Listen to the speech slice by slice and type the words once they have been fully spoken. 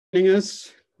Joining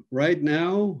us right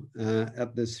now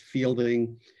at this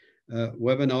fielding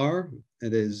webinar.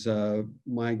 It is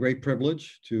my great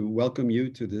privilege to welcome you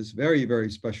to this very,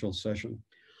 very special session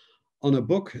on a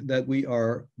book that we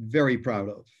are very proud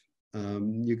of.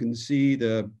 You can see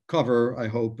the cover, I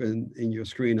hope, in your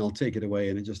screen. I'll take it away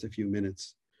in just a few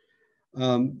minutes.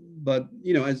 But,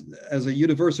 you know, as a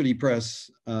university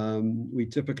press, we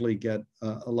typically get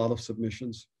a lot of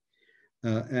submissions.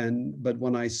 But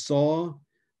when I saw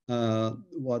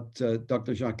what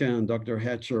Dr. Jacquin and Dr.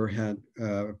 Hatcher had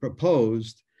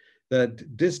proposed, that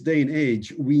this day and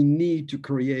age, we need to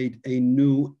create a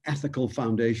new ethical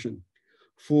foundation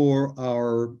for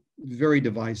our very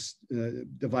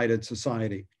divided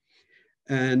society.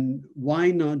 And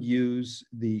why not use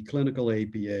the clinical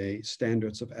APA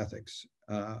standards of ethics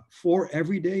for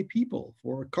everyday people,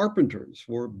 for carpenters,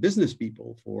 for business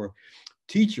people, for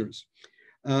teachers?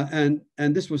 And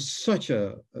this was such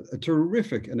a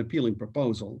terrific and appealing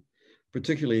proposal,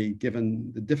 particularly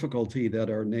given the difficulty that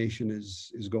our nation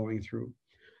is going through.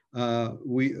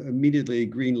 We immediately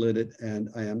greenlit it, and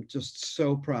I am just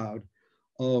so proud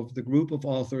of the group of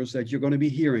authors that you're going to be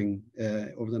hearing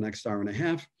over the next hour and a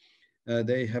half.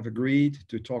 They have agreed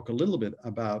to talk a little bit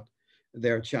about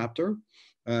their chapter.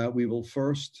 We will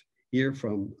first hear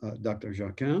from Dr.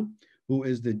 Jacquin, who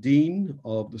is the Dean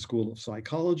of the School of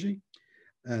Psychology.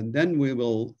 And then we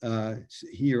will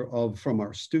hear from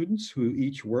our students who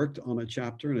each worked on a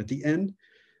chapter. And at the end,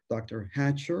 Dr.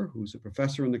 Hatcher, who's a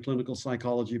professor in the clinical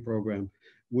psychology program,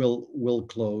 will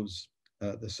close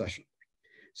the session.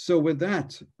 So with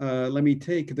that, let me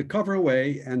take the cover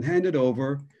away and hand it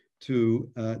over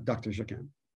to Dr. Jacquin.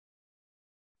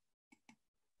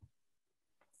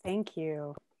 Thank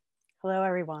you. Hello,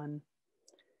 everyone.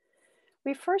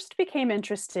 We first became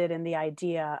interested in the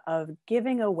idea of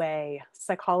giving away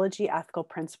psychology ethical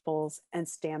principles and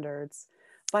standards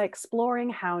by exploring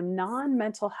how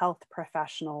non-mental health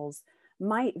professionals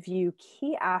might view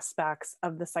key aspects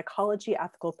of the psychology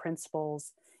ethical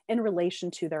principles in relation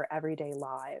to their everyday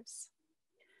lives.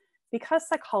 Because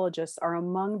psychologists are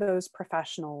among those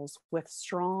professionals with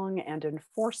strong and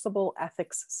enforceable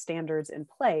ethics standards in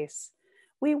place,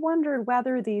 we wondered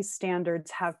whether these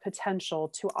standards have potential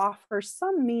to offer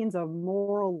some means of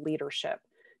moral leadership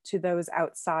to those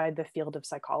outside the field of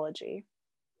psychology.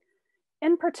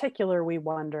 In particular, we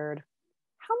wondered,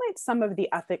 how might some of the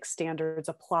ethics standards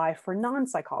apply for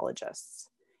non-psychologists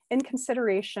in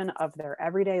consideration of their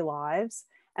everyday lives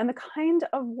and the kind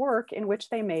of work in which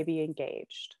they may be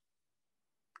engaged?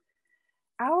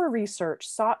 Our research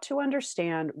sought to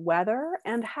understand whether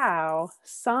and how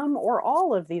some or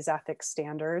all of these ethics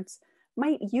standards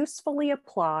might usefully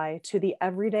apply to the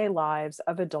everyday lives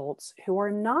of adults who are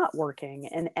not working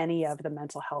in any of the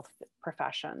mental health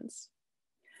professions.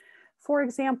 For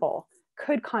example,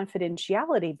 could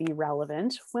confidentiality be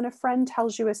relevant when a friend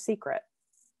tells you a secret?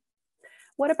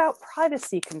 What about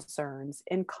privacy concerns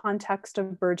in context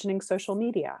of burgeoning social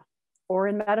media or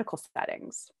in medical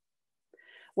settings?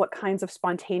 What kinds of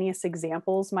spontaneous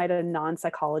examples might a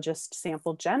non-psychologist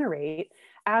sample generate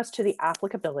as to the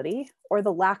applicability or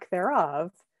the lack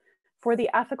thereof for the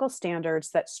ethical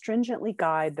standards that stringently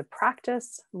guide the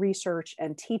practice, research,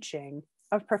 and teaching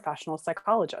of professional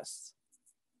psychologists?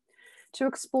 To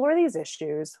explore these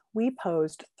issues, we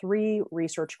posed 3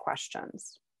 research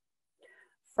questions.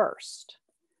 First,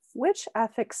 which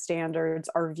ethics standards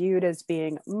are viewed as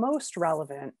being most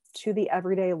relevant to the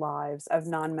everyday lives of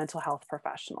non-mental health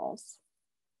professionals?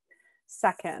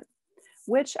 Second,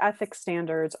 which ethics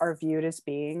standards are viewed as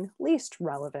being least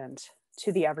relevant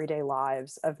to the everyday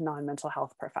lives of non-mental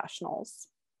health professionals?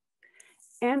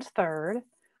 And third,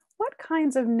 what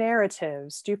kinds of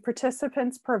narratives do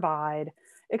participants provide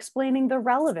explaining the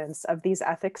relevance of these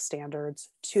ethics standards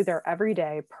to their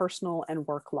everyday personal and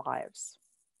work lives?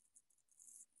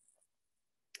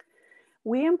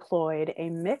 We employed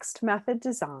a mixed method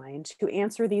design to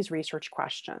answer these research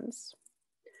questions.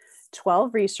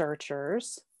 12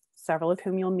 researchers, several of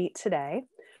whom you'll meet today,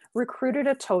 recruited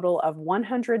a total of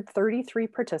 133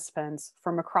 participants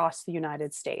from across the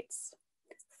United States,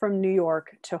 from New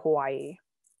York to Hawaii.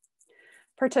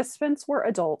 Participants were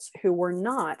adults who were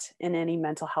not in any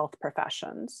mental health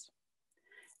professions.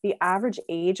 The average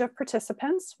age of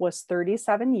participants was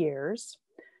 37 years,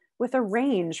 with a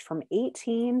range from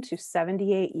 18 to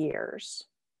 78 years.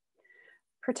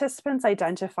 Participants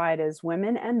identified as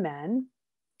women and men,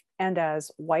 and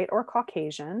as white or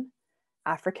Caucasian,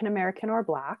 African American or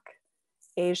Black,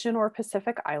 Asian or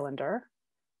Pacific Islander,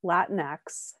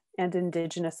 Latinx, and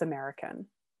Indigenous American.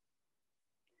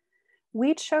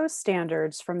 We chose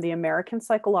standards from the American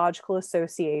Psychological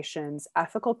Association's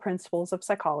Ethical Principles of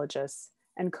Psychologists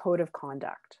and code of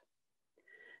conduct.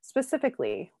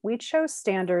 Specifically, we chose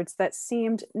standards that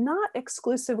seemed not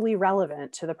exclusively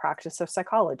relevant to the practice of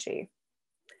psychology.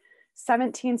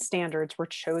 17 standards were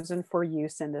chosen for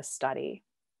use in this study.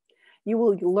 You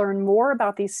will learn more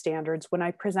about these standards when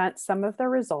I present some of the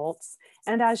results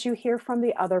and as you hear from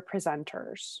the other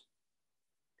presenters.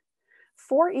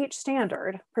 For each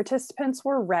standard, participants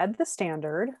were read the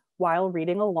standard while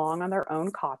reading along on their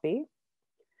own copy.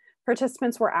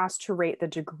 Participants were asked to rate the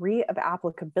degree of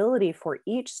applicability for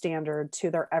each standard to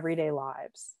their everyday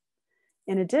lives.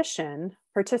 In addition,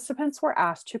 participants were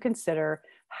asked to consider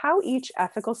how each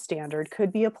ethical standard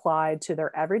could be applied to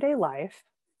their everyday life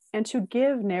and to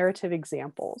give narrative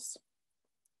examples.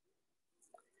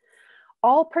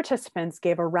 All participants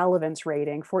gave a relevance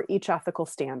rating for each ethical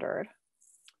standard.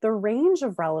 The range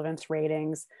of relevance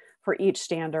ratings for each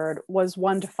standard was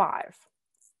 1 to 5.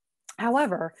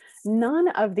 However, none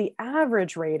of the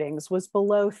average ratings was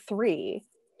below 3,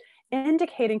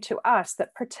 indicating to us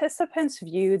that participants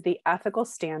viewed the ethical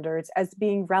standards as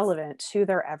being relevant to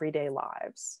their everyday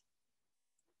lives.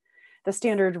 The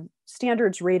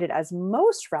standards rated as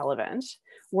most relevant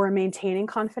were maintaining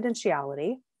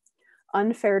confidentiality,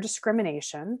 unfair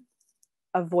discrimination,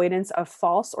 avoidance of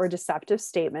false or deceptive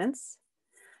statements,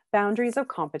 boundaries of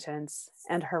competence,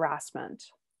 and harassment.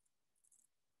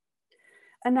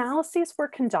 Analyses were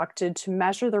conducted to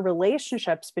measure the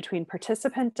relationships between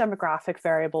participant demographic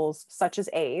variables such as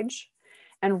age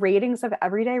and ratings of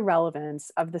everyday relevance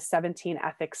of the 17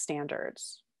 ethics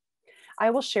standards.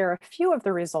 I will share a few of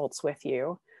the results with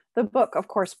you. The book, of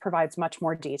course, provides much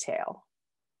more detail.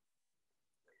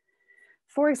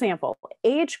 For example,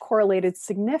 age correlated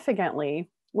significantly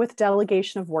with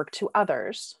delegation of work to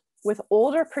others, with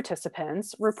older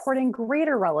participants reporting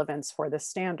greater relevance for this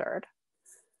standard.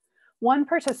 One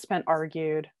participant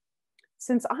argued,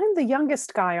 "Since I'm the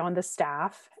youngest guy on the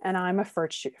staff and I'm a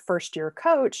first-year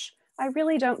coach, I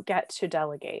really don't get to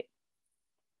delegate."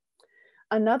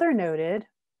 Another noted,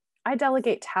 "I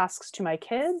delegate tasks to my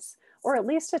kids, or at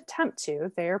least attempt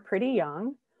to, they are pretty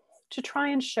young, to try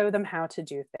and show them how to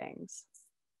do things."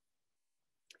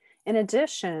 In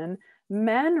addition,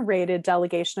 men rated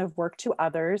delegation of work to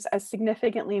others as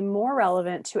significantly more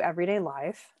relevant to everyday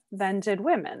life than did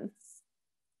women.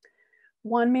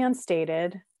 One man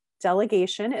stated,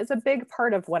 "Delegation is a big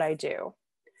part of what I do.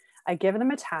 I give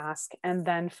them a task and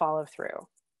then follow through."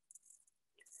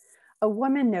 A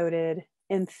woman noted,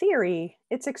 "In theory,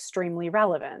 it's extremely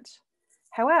relevant.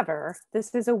 However,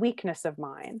 this is a weakness of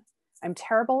mine. I'm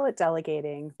terrible at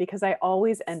delegating because I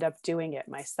always end up doing it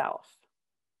myself."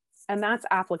 And that's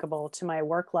applicable to my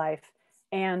work life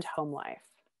and home life.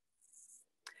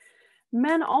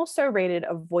 Men also rated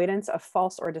avoidance of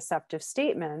false or deceptive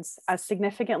statements as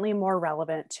significantly more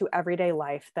relevant to everyday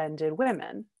life than did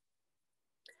women.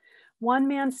 One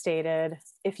man stated,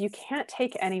 "If you can't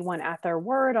take anyone at their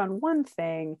word on one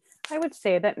thing, I would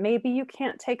say that maybe you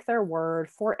can't take their word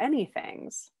for any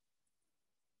things."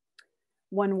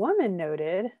 One woman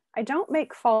noted, "I don't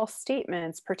make false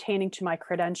statements pertaining to my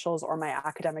credentials or my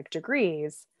academic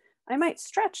degrees. I might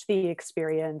stretch the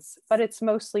experience, but it's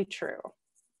mostly true."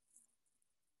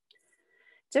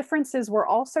 Differences were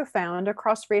also found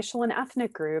across racial and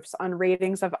ethnic groups on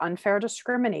ratings of unfair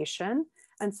discrimination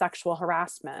and sexual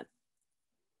harassment.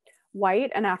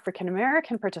 White and African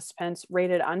American participants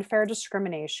rated unfair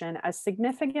discrimination as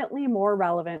significantly more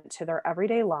relevant to their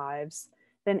everyday lives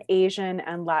than Asian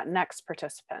and Latinx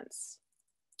participants.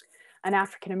 An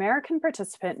African American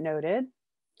participant noted,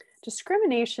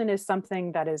 "Discrimination is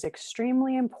something that is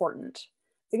extremely important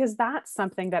because that's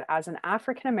something that as an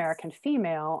African American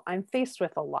female, I'm faced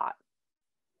with a lot.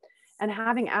 And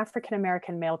having African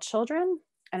American male children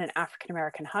and an African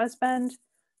American husband,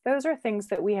 those are things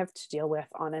that we have to deal with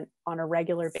on a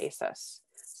regular basis.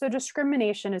 So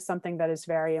discrimination is something that is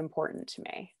very important to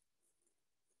me."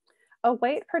 A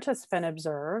white participant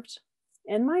observed,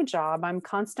 "In my job, I'm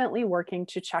constantly working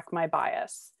to check my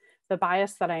bias, the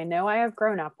bias that I know I have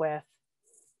grown up with,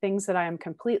 things that I am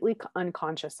completely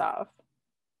unconscious of."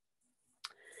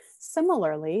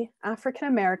 Similarly, African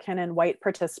American and white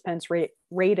participants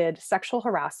rated sexual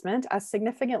harassment as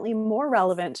significantly more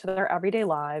relevant to their everyday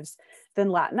lives than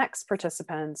Latinx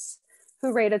participants,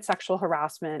 who rated sexual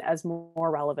harassment as more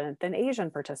relevant than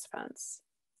Asian participants.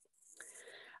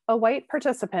 A white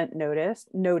participant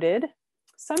noted,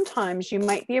 "Sometimes you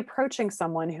might be approaching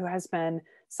someone who has been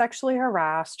sexually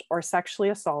harassed or sexually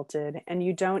assaulted and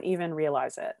you don't even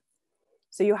realize it.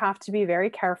 So you have to be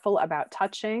very careful about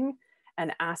touching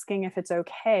and asking if it's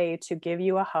okay to give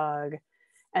you a hug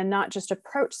and not just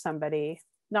approach somebody,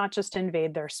 not just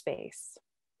invade their space.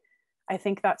 I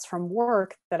think that's from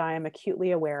work that I am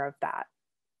acutely aware of that.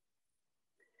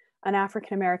 An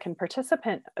African American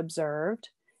participant observed,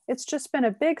 it's just been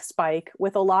a big spike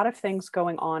with a lot of things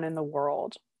going on in the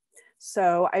world.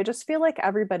 So I just feel like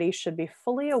everybody should be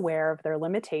fully aware of their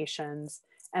limitations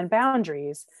and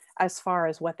boundaries as far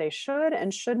as what they should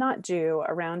and should not do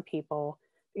around people,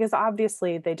 because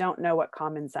obviously they don't know what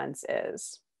common sense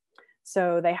is.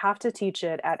 So they have to teach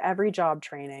it at every job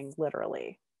training,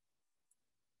 literally.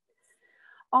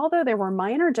 Although there were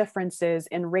minor differences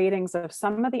in ratings of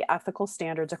some of the ethical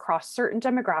standards across certain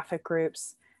demographic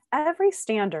groups, every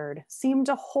standard seemed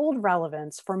to hold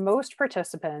relevance for most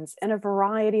participants in a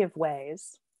variety of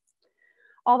ways.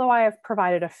 Although I have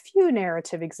provided a few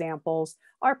narrative examples,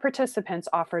 our participants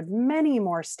offered many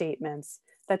more statements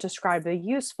that describe the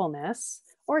usefulness,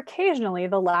 or occasionally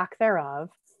the lack thereof,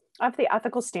 of the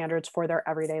ethical standards for their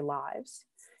everyday lives.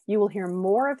 You will hear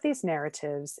more of these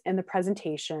narratives in the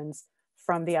presentations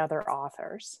from the other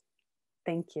authors.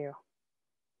 Thank you.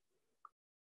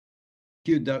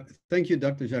 Thank you,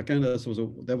 Dr. Jacquin.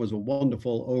 That was a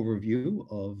wonderful overview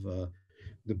of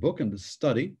the book and the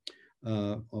study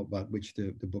about which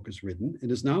the book is written. It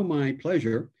is now my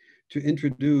pleasure to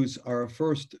introduce our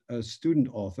first student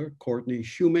author, Courtney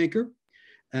Shoemaker,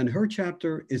 and her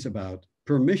chapter is about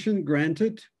permission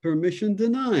granted, permission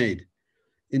denied,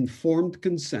 informed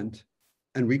consent,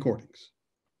 and recordings.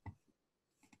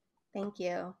 Thank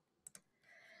you.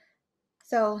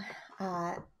 So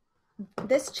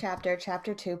this chapter,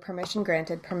 chapter 2, permission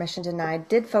granted, permission denied,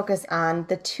 did focus on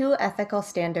the two ethical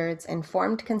standards,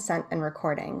 informed consent and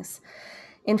recordings.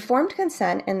 Informed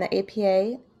consent in the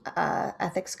APA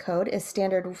Ethics Code is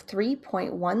standard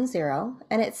 3.10,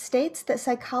 and it states that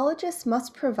psychologists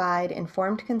must provide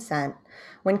informed consent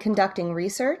when conducting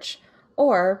research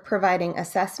or providing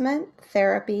assessment,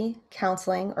 therapy,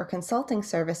 counseling, or consulting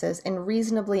services in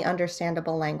reasonably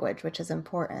understandable language, which is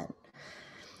important.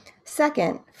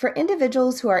 Second, for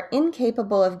individuals who are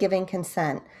incapable of giving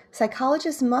consent,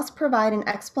 psychologists must provide an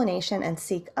explanation and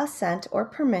seek assent or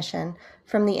permission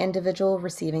from the individual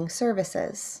receiving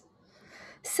services.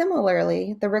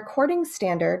 Similarly, the recording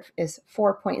standard is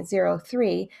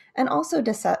 4.03 and also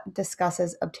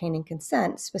discusses obtaining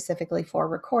consent specifically for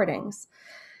recordings,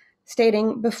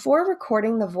 stating, before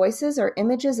recording the voices or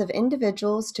images of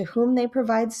individuals to whom they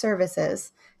provide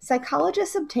services,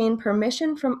 psychologists obtain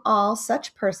permission from all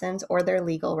such persons or their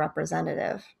legal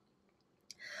representative.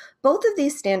 Both of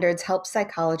these standards help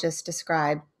psychologists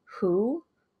describe who,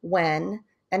 when,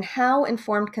 and how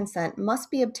informed consent must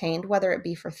be obtained, whether it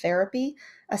be for therapy,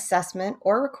 assessment,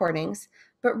 or recordings,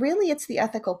 but really it's the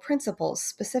ethical principles,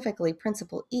 specifically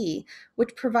Principle E,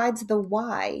 which provides the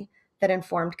why that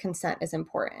informed consent is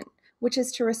important, which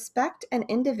is to respect an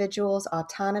individual's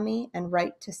autonomy and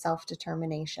right to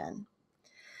self-determination.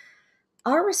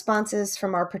 Our responses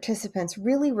from our participants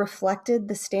really reflected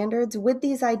the standards with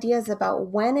these ideas about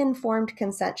when informed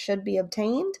consent should be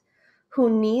obtained, who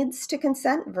needs to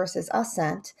consent versus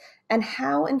assent, and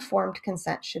how informed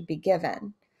consent should be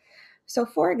given. So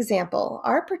for example,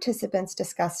 our participants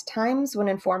discussed times when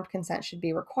informed consent should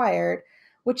be required,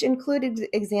 which included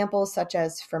examples such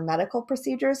as for medical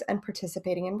procedures and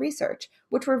participating in research,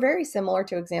 which were very similar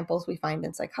to examples we find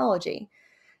in psychology.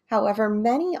 However,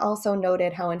 many also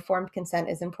noted how informed consent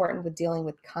is important with dealing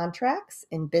with contracts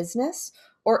in business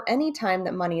or any time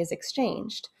that money is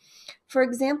exchanged. For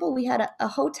example, we had a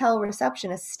hotel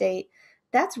receptionist state,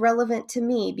 that's relevant to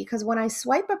me because when I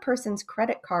swipe a person's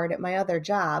credit card at my other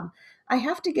job, I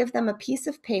have to give them a piece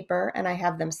of paper and I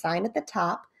have them sign at the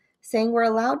top saying we're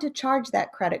allowed to charge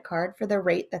that credit card for the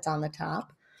rate that's on the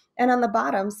top, and on the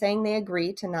bottom saying they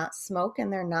agree to not smoke in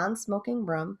their non-smoking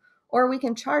room, or we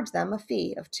can charge them a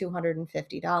fee of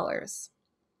 $250.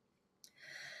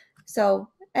 So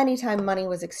anytime money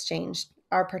was exchanged,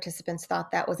 our participants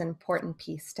thought that was an important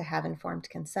piece to have informed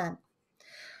consent.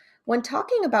 When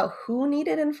talking about who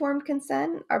needed informed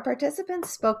consent, our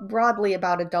participants spoke broadly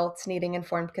about adults needing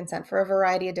informed consent for a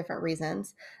variety of different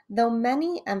reasons, though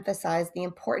many emphasized the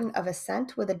importance of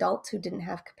assent with adults who didn't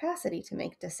have capacity to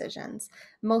make decisions,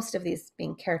 most of these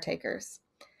being caretakers.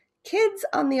 Kids,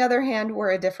 on the other hand,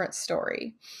 were a different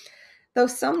story. Though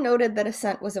some noted that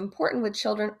assent was important with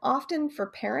children, often for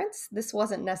parents, this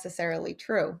wasn't necessarily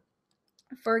true.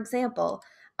 For example,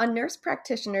 a nurse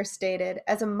practitioner stated,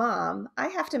 as a mom, I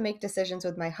have to make decisions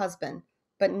with my husband,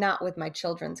 but not with my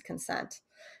children's consent.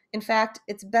 In fact,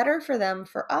 it's better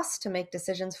for us to make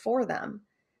decisions for them.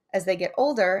 As they get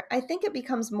older, I think it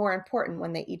becomes more important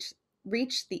when they each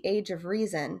reach the age of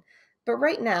reason, but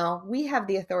right now, we have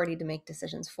the authority to make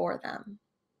decisions for them.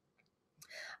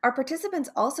 Our participants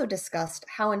also discussed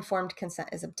how informed consent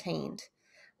is obtained.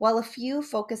 While a few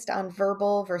focused on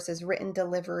verbal versus written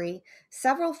delivery,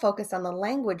 several focused on the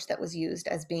language that was used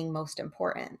as being most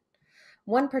important.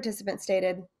 One participant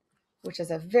stated, which is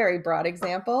a very broad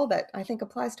example that I think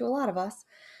applies to a lot of us,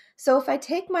 "So if I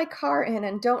take my car in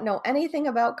and don't know anything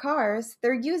about cars,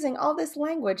 they're using all this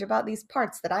language about these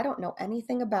parts that I don't know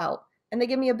anything about. And they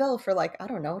give me a bill for like, I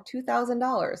don't know,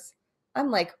 $2,000. I'm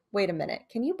like, wait a minute,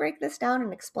 can you break this down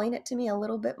and explain it to me a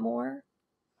little bit more?"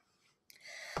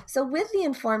 So with the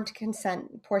informed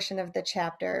consent portion of the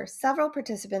chapter, several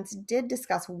participants did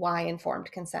discuss why informed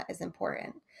consent is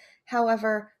important.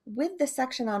 However, with the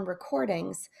section on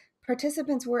recordings,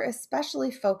 participants were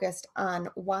especially focused on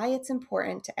why it's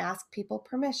important to ask people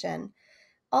permission,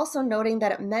 also noting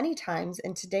that at many times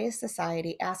in today's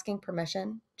society, asking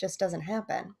permission just doesn't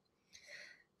happen.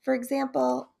 For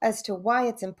example, as to why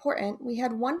it's important, we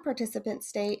had one participant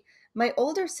state, "My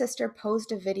older sister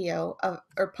posted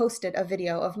a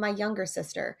video of my younger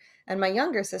sister, and my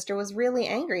younger sister was really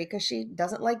angry because she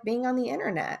doesn't like being on the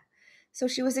internet. So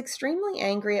she was extremely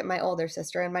angry at my older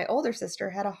sister, and my older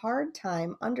sister had a hard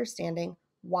time understanding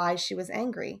why she was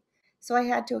angry. So I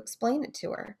had to explain it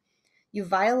to her. You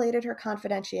violated her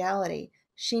confidentiality.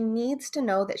 She needs to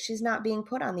know that she's not being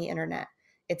put on the internet.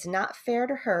 It's not fair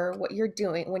to her what you're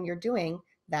doing when you're doing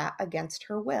that against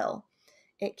her will."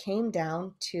 It came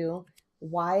down to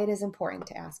why it is important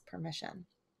to ask permission.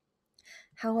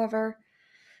 However,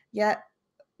 yet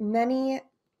many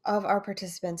of our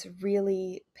participants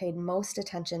really paid most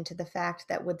attention to the fact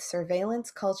that with surveillance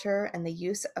culture and the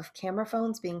use of camera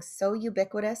phones being so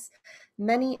ubiquitous,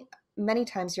 many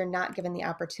times you're not given the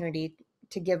opportunity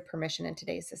to give permission in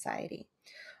today's society.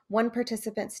 One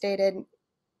participant stated,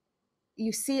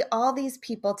 "You see all these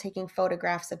people taking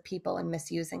photographs of people and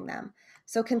misusing them.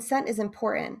 So consent is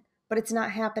important, but it's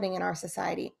not happening in our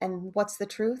society. And what's the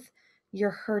truth?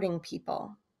 You're hurting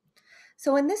people."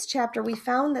 So in this chapter, we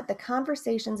found that the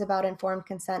conversations about informed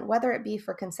consent, whether it be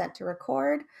for consent to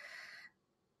record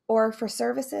or for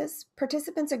services,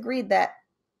 participants agreed that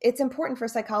it's important for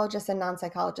psychologists and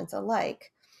non-psychologists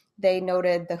alike. They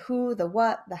noted the who, the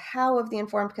what, the how of the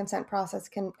informed consent process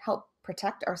can help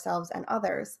protect ourselves and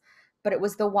others, but it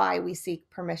was the why we seek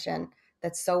permission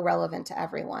that's so relevant to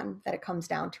everyone that it comes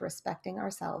down to respecting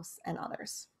ourselves and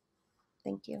others.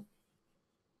 Thank you.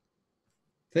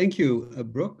 Thank you,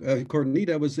 Brooke. Courtney,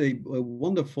 that was a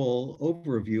wonderful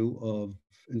overview of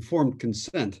informed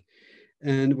consent.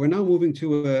 And we're now moving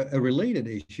to a related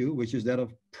issue, which is that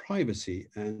of privacy.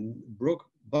 And Brooke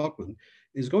Buchman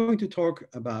is going to talk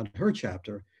about her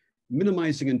chapter,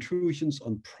 Minimizing Intrusions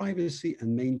on Privacy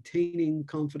and Maintaining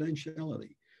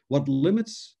Confidentiality. What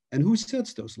limits and who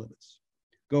sets those limits?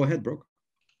 Go ahead, Brooke.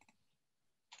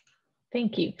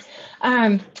 Thank you.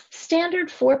 Standard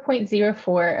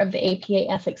 4.04 of the APA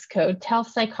Ethics Code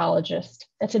tells psychologists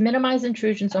that to minimize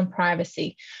intrusions on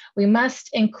privacy, we must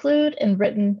include in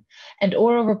written and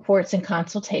oral reports and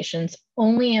consultations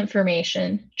only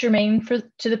information germane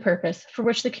to the purpose for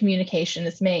which the communication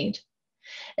is made.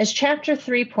 As Chapter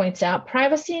 3 points out,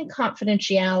 privacy and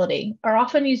confidentiality are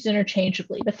often used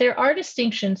interchangeably, but there are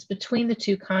distinctions between the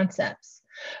two concepts.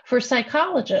 For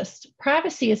psychologists,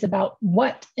 privacy is about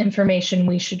what information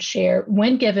we should share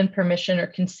when given permission or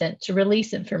consent to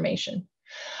release information.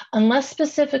 Unless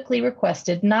specifically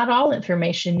requested, not all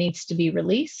information needs to be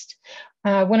released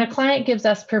when a client gives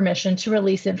us permission to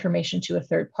release information to a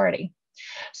third party.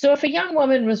 So if a young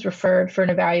woman was referred for an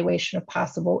evaluation of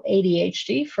possible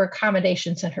ADHD for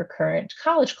accommodations in her current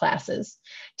college classes,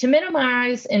 to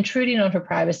minimize intruding on her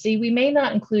privacy, we may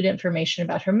not include information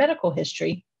about her medical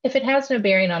history if it has no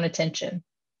bearing on attention.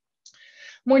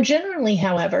 More generally,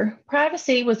 however,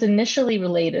 privacy was initially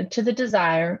related to the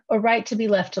desire or right to be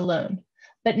left alone,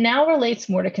 but now relates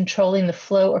more to controlling the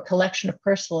flow or collection of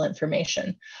personal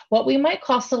information, what we might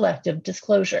call selective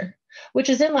disclosure, which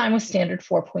is in line with Standard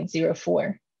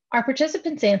 4.04. Our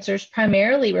participants' answers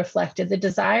primarily reflected the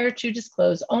desire to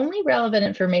disclose only relevant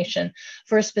information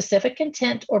for a specific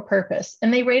intent or purpose,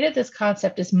 and they rated this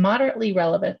concept as moderately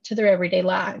relevant to their everyday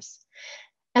lives.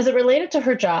 As it related to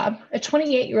her job, a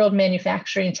 28-year-old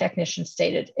manufacturing technician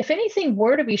stated, if anything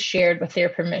were to be shared with their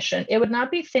permission, it would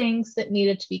not be things that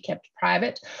needed to be kept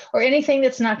private or anything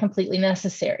that's not completely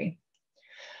necessary.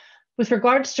 With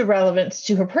regards to relevance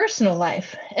to her personal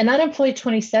life, an unemployed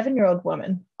 27-year-old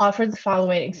woman offered the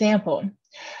following example.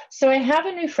 So I have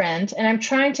a new friend and I'm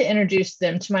trying to introduce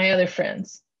them to my other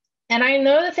friends. And I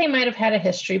know that they might have had a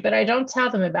history, but I don't tell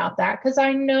them about that because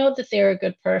I know that they're a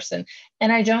good person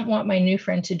and I don't want my new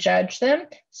friend to judge them,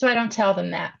 so I don't tell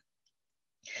them that.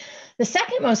 The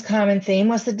second most common theme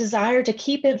was the desire to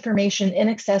keep information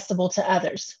inaccessible to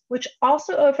others, which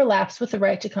also overlaps with the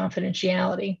right to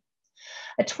confidentiality.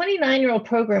 A 29-year-old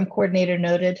program coordinator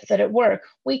noted that at work,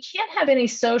 we can't have any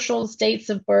socials, dates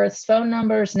of births, phone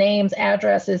numbers, names,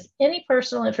 addresses, any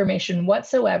personal information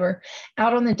whatsoever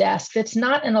out on the desk that's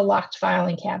not in a locked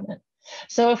filing cabinet.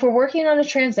 So if we're working on a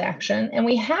transaction and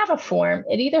we have a form,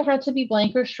 it either had to be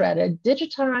blank or shredded,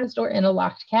 digitized, or in a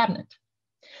locked cabinet,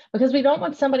 because we don't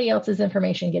want somebody else's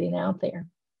information getting out there.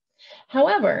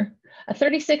 However, a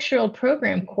 36-year-old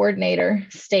program coordinator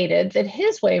stated that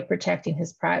his way of protecting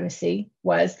his privacy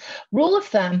was, rule of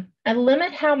thumb, I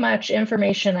limit how much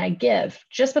information I give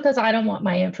just because I don't want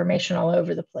my information all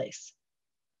over the place.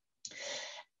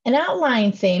 An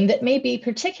outlying theme that may be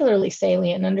particularly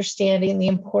salient in understanding the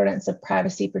importance of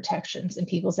privacy protections in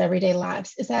people's everyday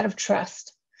lives is that of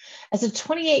trust. As a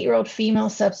 28-year-old female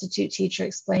substitute teacher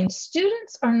explained,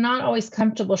 students are not always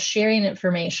comfortable sharing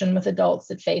information with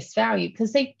adults at face value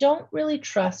because they don't really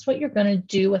trust what you're going to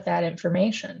do with that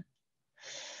information.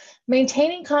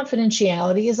 Maintaining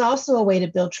confidentiality is also a way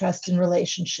to build trust in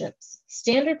relationships.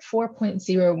 Standard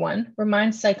 4.01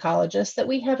 reminds psychologists that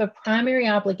we have a primary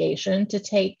obligation to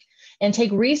take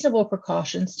reasonable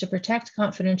precautions to protect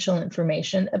confidential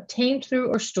information obtained through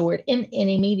or stored in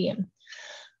any medium.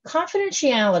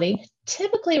 Confidentiality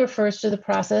typically refers to the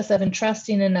process of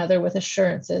entrusting another with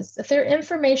assurances that their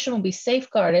information will be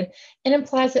safeguarded and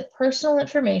implies that personal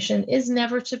information is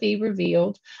never to be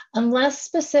revealed unless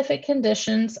specific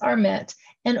conditions are met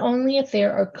and only if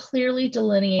there are clearly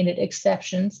delineated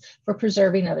exceptions for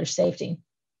preserving other safety.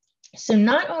 So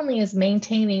not only is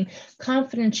maintaining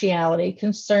confidentiality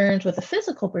concerned with the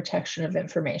physical protection of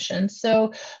information,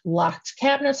 so locked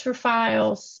cabinets for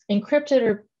files, encrypted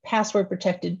or password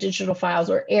protected digital files,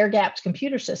 or air-gapped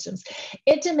computer systems,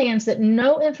 it demands that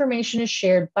no information is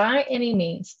shared by any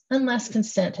means unless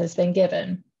consent has been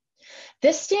given.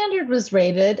 This standard was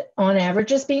rated on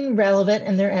average as being relevant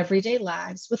in their everyday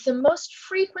lives, with the most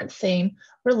frequent theme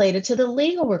related to the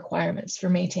legal requirements for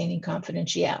maintaining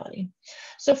confidentiality.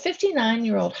 So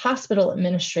 59-year-old hospital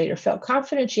administrator felt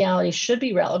confidentiality should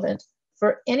be relevant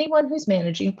for anyone who's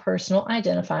managing personal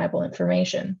identifiable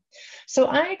information. So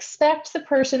I expect the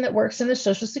person that works in the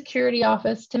Social Security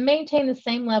office to maintain the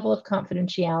same level of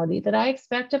confidentiality that I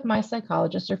expect of my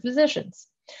psychologists or physicians.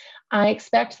 I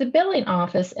expect the billing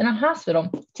office in a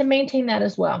hospital to maintain that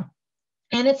as well.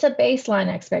 And it's a baseline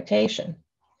expectation.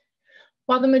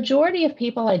 While the majority of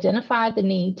people identified the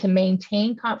need to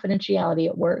maintain confidentiality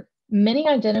at work, many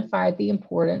identified the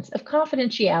importance of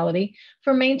confidentiality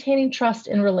for maintaining trust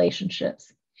in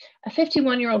relationships. A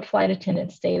 51-year-old flight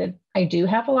attendant stated, I do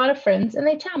have a lot of friends and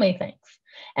they tell me things,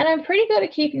 and I'm pretty good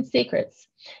at keeping secrets.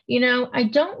 You know, I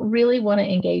don't really want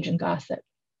to engage in gossip.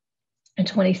 A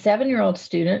 27-year-old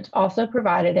student also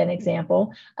provided an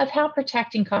example of how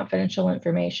protecting confidential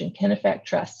information can affect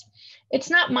trust. It's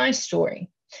not my story.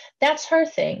 That's her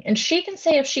thing. And she can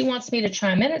say if she wants me to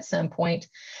chime in at some point.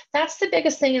 That's the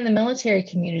biggest thing in the military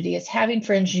community is having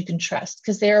friends you can trust,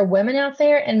 because there are women out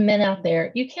there and men out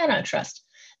there you cannot trust.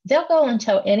 They'll go and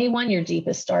tell anyone your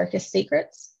deepest, darkest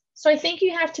secrets. So I think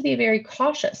you have to be very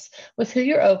cautious with who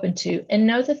you're open to and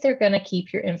know that they're going to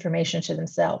keep your information to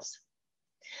themselves.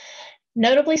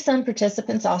 Notably, some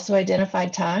participants also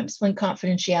identified times when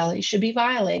confidentiality should be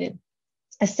violated.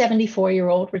 A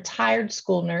 74-year-old retired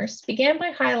school nurse began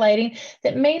by highlighting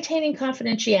that maintaining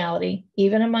confidentiality,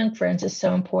 even among friends, is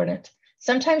so important.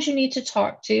 Sometimes you need to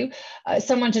talk to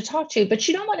someone to talk to, but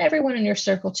you don't want everyone in your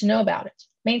circle to know about it.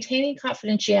 Maintaining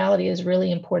confidentiality is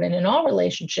really important in all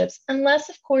relationships, unless,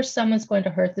 of course, someone's going to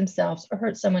hurt themselves or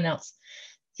hurt someone else.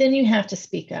 Then you have to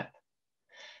speak up.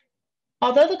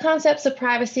 Although the concepts of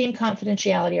privacy and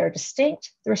confidentiality are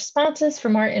distinct, the responses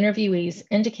from our interviewees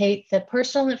indicate that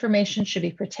personal information should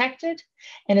be protected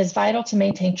and is vital to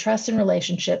maintain trust in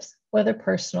relationships, whether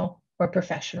personal or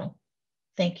professional.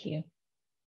 Thank you.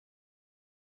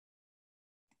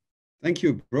 Thank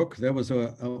you, Brooke. That was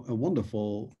a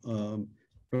wonderful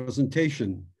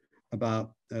presentation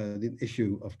about the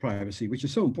issue of privacy, which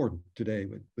is so important today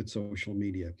with social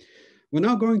media. We're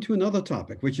now going to another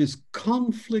topic, which is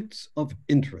conflicts of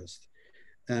interest.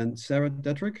 And Sarah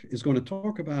Detrick is going to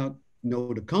talk about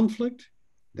know the conflict,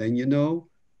 then you know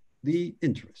the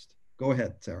interest. Go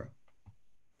ahead, Sarah.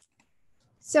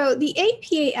 So the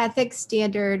APA Ethics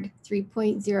Standard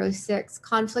 3.06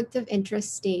 Conflict of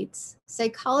Interest states,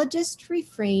 psychologists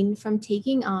refrain from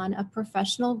taking on a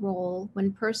professional role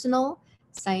when personal,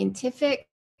 scientific,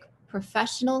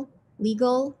 professional,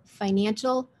 legal,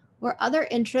 financial, or other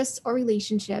interests or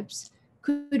relationships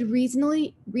could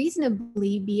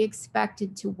reasonably be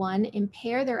expected to 1,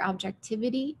 impair their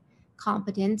objectivity,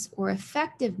 competence, or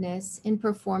effectiveness in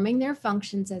performing their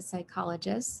functions as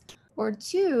psychologists, or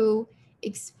 2,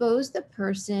 expose the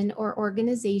person or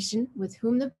organization with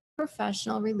whom the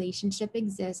professional relationship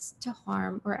exists to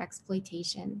harm or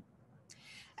exploitation.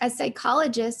 As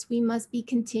psychologists, we must be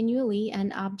continually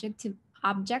and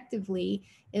objectively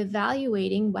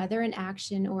evaluating whether an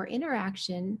action or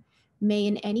interaction may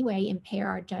in any way impair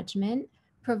our judgment,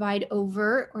 provide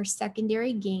overt or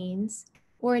secondary gains,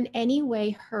 or in any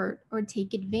way hurt or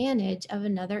take advantage of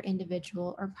another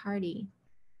individual or party.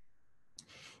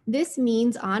 This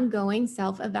means ongoing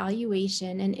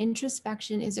self-evaluation and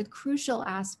introspection is a crucial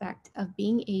aspect of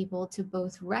being able to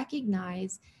both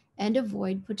recognize and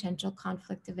avoid potential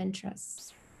conflict of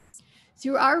interest.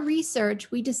 Through our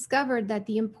research, we discovered that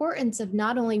the importance of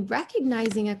not only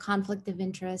recognizing a conflict of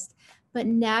interest, but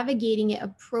navigating it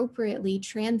appropriately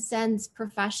transcends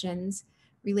professions,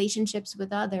 relationships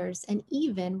with others, and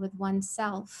even with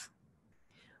oneself.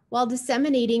 While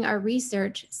disseminating our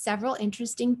research, several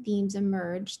interesting themes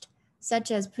emerged, such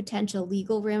as potential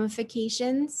legal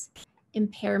ramifications,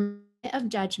 impairment of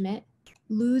judgment,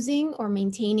 losing or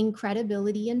maintaining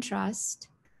credibility and trust,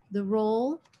 the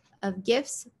role of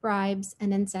gifts, bribes,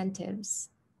 and incentives.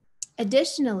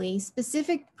 Additionally,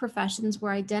 specific professions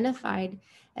were identified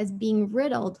as being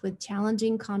riddled with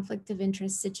challenging conflict of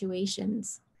interest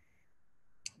situations,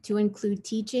 to include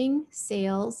teaching,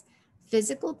 sales,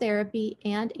 physical therapy,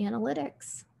 and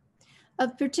analytics.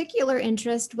 Of particular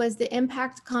interest was the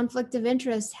impact conflict of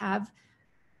interest have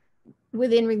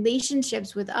within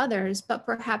relationships with others, but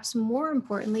perhaps more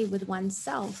importantly with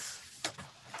oneself.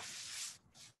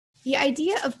 The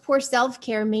idea of poor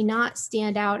self-care may not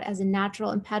stand out as a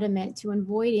natural impediment to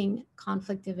avoiding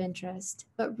conflict of interest,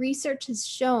 but research has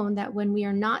shown that when we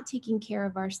are not taking care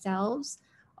of ourselves,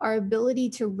 our ability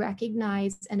to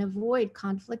recognize and avoid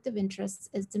conflict of interest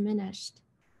is diminished.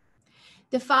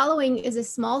 The following is a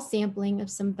small sampling of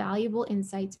some valuable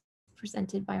insights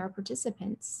presented by our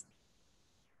participants.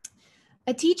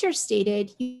 A teacher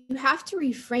stated, "You have to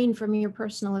refrain from your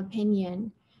personal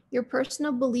opinion, your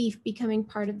personal belief becoming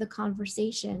part of the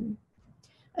conversation."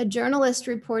 A journalist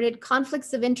reported,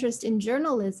 "Conflicts of interest in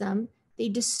journalism, they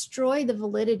destroy the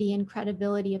validity and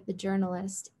credibility of the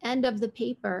journalist and of the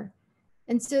paper.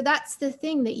 And so that's the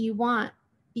thing that you want,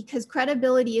 because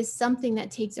credibility is something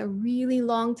that takes a really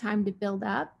long time to build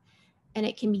up, and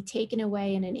it can be taken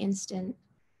away in an instant."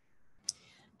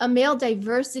 A male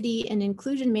diversity and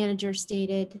inclusion manager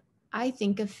stated, "I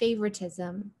think of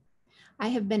favoritism. I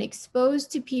have been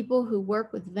exposed to people who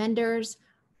work with vendors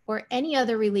or any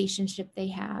other relationship they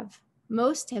have.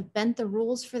 Most have bent the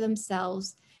rules for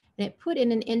themselves, and it put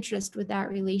in an interest with that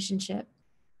relationship,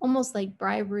 almost like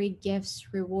bribery,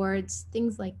 gifts, rewards,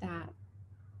 things like that."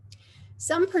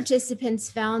 Some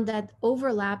participants found that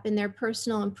overlap in their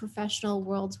personal and professional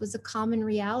worlds was a common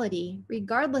reality,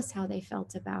 regardless how they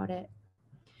felt about it.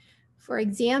 For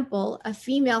example, a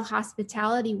female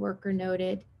hospitality worker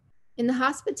noted, "In the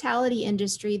hospitality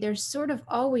industry, there's sort of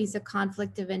always a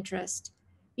conflict of interest,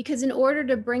 because in order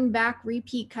to bring back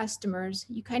repeat customers,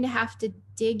 you kind of have to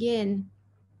dig in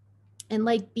and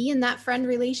like be in that friend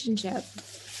relationship."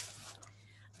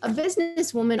 A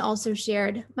businesswoman also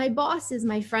shared, "My boss is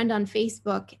my friend on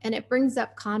Facebook, and it brings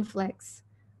up conflicts.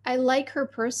 I like her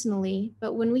personally,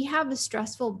 but when we have a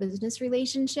stressful business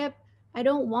relationship, I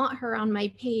don't want her on my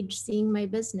page seeing my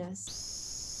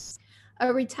business."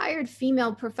 A retired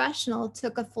female professional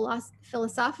took a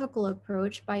philosophical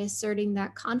approach by asserting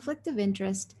that conflict of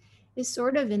interest is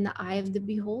sort of in the eye of the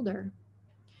beholder.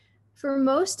 For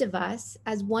most of us,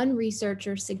 as one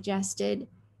researcher suggested,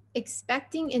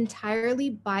 expecting entirely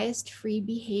bias-free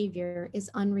behavior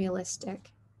is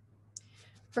unrealistic.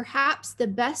 Perhaps the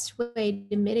best way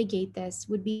to mitigate this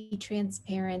would be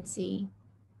transparency.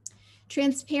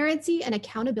 Transparency and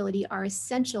accountability are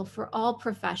essential for all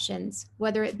professions,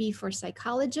 whether it be for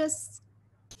psychologists,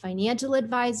 financial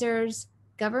advisors,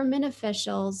 government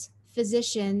officials,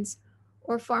 physicians,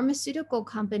 or pharmaceutical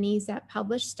companies that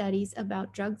publish studies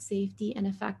about drug safety and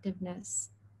effectiveness.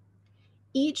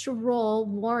 Each role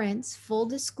warrants full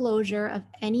disclosure of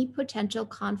any potential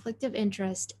conflict of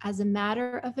interest as a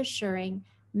matter of assuring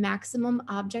maximum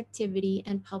objectivity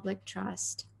and public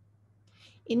trust.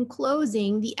 In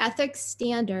closing, the ethics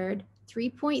standard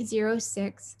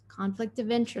 3.06, conflict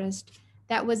of interest,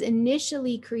 that was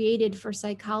initially created for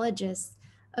psychologists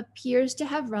appears to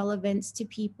have relevance to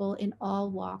people in all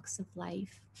walks of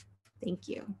life. Thank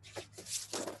you.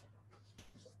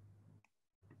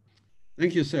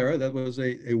 Thank you, Sarah. That was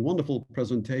a wonderful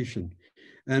presentation.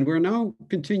 And we're now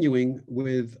continuing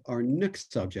with our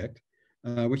next subject,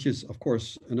 which is, of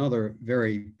course, another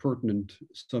very pertinent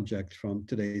subject from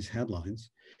today's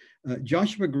headlines.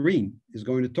 Joshua Green is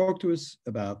going to talk to us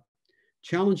about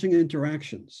challenging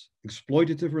interactions,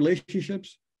 exploitative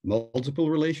relationships, multiple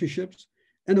relationships,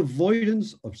 and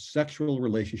avoidance of sexual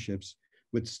relationships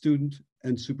with student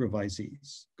and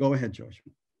supervisees. Go ahead,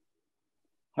 Joshua.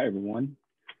 Hi, everyone.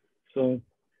 So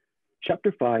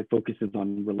Chapter 5 focuses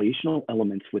on relational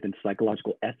elements within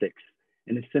psychological ethics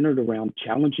and is centered around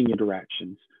challenging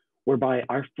interactions, whereby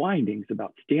our findings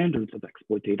about standards of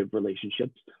exploitative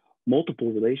relationships,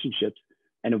 multiple relationships,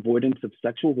 and avoidance of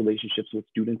sexual relationships with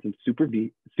students and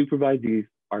supervisees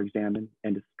are examined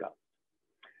and discussed.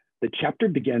 The chapter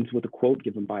begins with a quote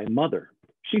given by a mother.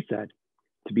 She said,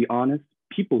 "To be honest,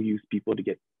 people use people to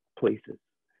get places,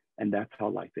 and that's how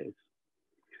life is."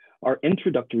 Our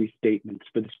introductory statements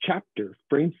for this chapter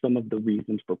frame some of the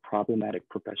reasons for problematic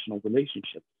professional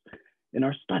relationships. In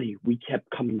our study, we kept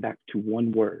coming back to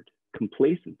one word,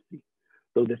 complacency,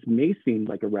 though this may seem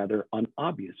like a rather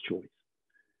unobvious choice.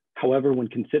 However, when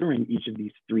considering each of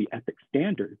these three ethics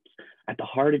standards, at the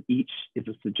heart of each is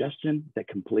a suggestion that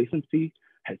complacency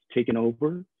has taken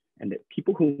over and that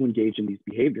people who engage in these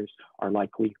behaviors are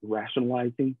likely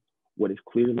rationalizing what is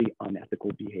clearly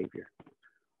unethical behavior.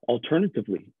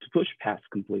 Alternatively, to push past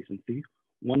complacency,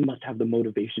 one must have the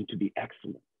motivation to be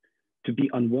excellent, to be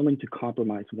unwilling to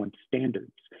compromise one's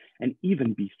standards, and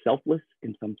even be selfless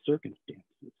in some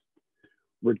circumstances.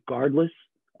 Regardless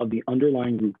of the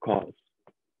underlying root cause,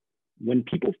 when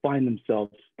people find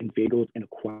themselves inveigled in a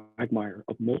quagmire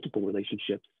of multiple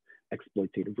relationships,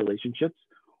 exploitative relationships,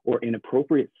 or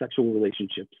inappropriate sexual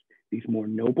relationships, these more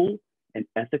noble and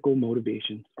ethical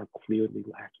motivations are clearly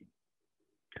lacking.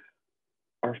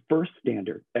 Our first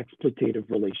standard,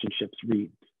 exploitative relationships,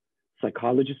 reads,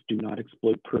 psychologists do not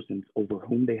exploit persons over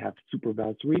whom they have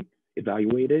supervisory,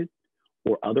 evaluated,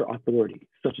 or other authority,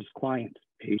 such as clients,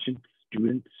 patients,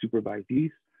 students,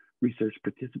 supervisees, research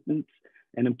participants,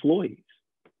 and employees.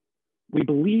 We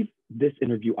believe this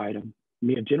interview item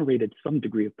may have generated some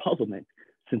degree of puzzlement,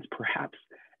 since perhaps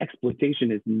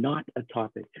exploitation is not a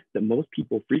topic that most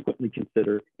people frequently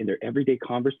consider in their everyday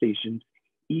conversations,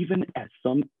 even as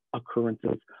some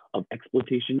occurrences of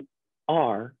exploitation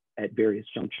are, at various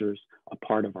junctures, a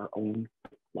part of our own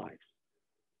lives.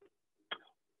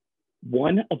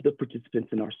 One of the participants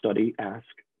in our study asked,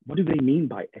 what do they mean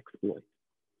by exploit?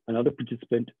 Another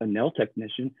participant, a nail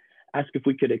technician, asked if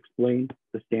we could explain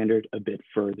the standard a bit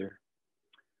further.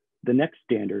 The next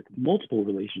standard, multiple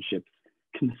relationships,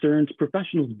 concerns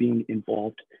professionals being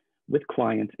involved with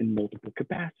clients in multiple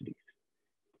capacities.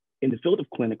 In the field of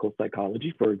clinical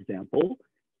psychology, for example,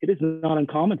 it is not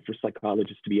uncommon for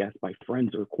psychologists to be asked by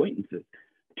friends or acquaintances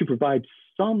to provide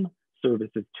some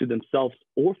services to themselves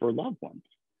or for loved ones.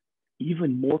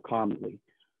 Even more commonly,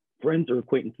 friends or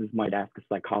acquaintances might ask a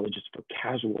psychologist for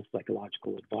casual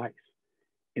psychological advice.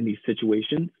 In these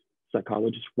situations,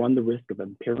 psychologists run the risk of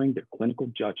impairing their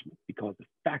clinical judgment because of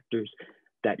factors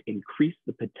that increase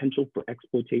the potential for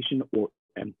exploitation or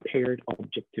impaired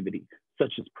objectivity,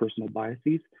 such as personal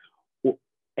biases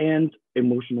and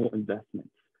emotional investments.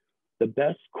 The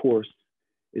best course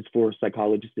is for a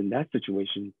psychologist in that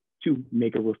situation to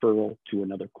make a referral to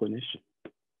another clinician.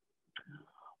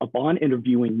 Upon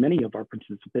interviewing many of our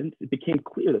participants, it became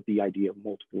clear that the idea of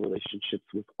multiple relationships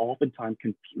was oftentimes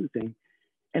confusing,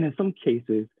 and in some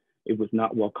cases, it was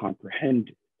not well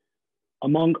comprehended.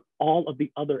 Among all of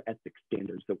the other ethics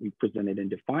standards that we presented and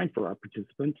defined for our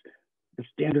participants, the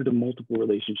standard of multiple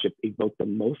relationship evoked the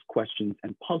most questions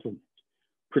and puzzlement.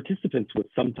 Participants would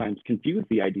sometimes confuse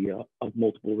the idea of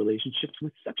multiple relationships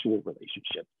with sexual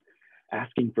relationships,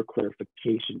 asking for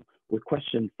clarification with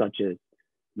questions such as,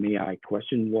 may I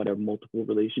question what a multiple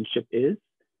relationship is?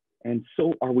 And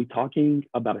so are we talking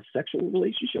about a sexual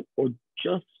relationship or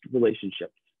just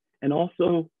relationships? And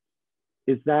also,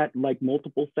 is that like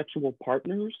multiple sexual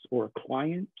partners or a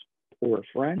client or a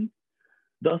friend?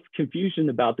 Thus, confusion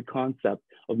about the concept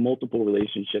of multiple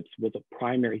relationships was a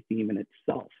primary theme in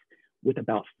itself, with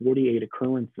about 48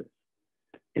 occurrences.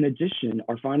 In addition,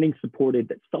 our findings supported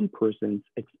that some persons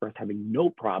expressed having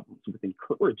no problems with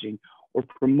encouraging or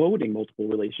promoting multiple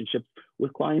relationships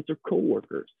with clients or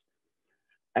coworkers.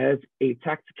 As a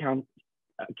tax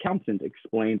accountant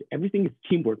explained, everything is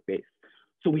teamwork based.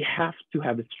 So we have to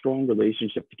have a strong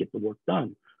relationship to get the work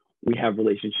done. We have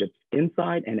relationships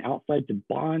inside and outside to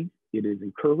bond. It is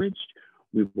encouraged.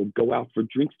 We will go out for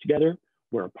drinks together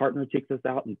where a partner takes us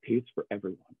out and pays for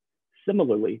everyone.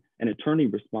 Similarly, an attorney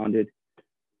responded,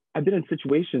 I've been in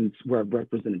situations where I've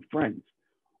represented friends.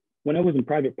 When I was in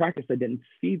private practice, I didn't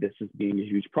see this as being a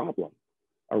huge problem.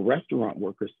 A restaurant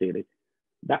worker stated,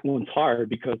 That one's hard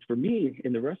because for me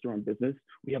in the restaurant business,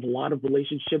 we have a lot of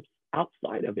relationships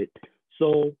outside of it.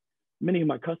 So many of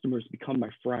my customers become my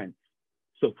friends.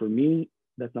 So for me,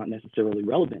 that's not necessarily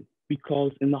relevant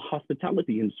because in the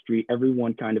hospitality industry,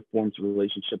 everyone kind of forms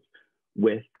relationships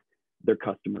with their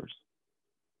customers.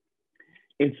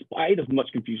 In spite of much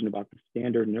confusion about the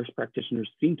standard, nurse practitioners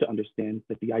seem to understand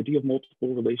that the idea of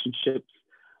multiple relationships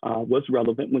was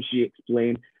relevant when she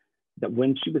explained that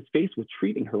when she was faced with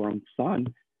treating her own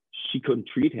son, she couldn't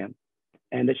treat him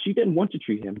and that she didn't want to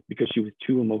treat him because she was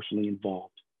too emotionally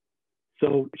involved.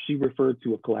 So she referred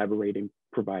to a collaborating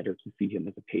provider to see him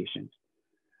as a patient.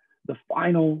 The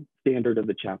final standard of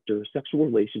the chapter, sexual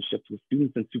relationships with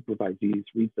students and supervisees,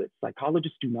 reads that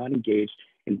psychologists do not engage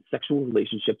in sexual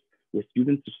relationships with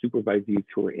students or supervisees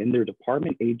who are in their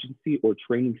department, agency, or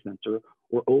training center,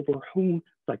 or over whom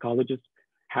psychologists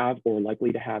have or are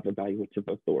likely to have evaluative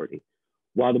authority.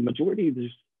 While the majority of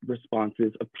these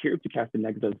responses appeared to cast a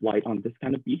negative light on this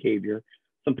kind of behavior,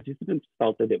 some participants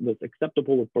felt that it was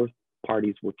acceptable if both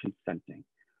parties were consenting.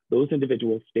 Those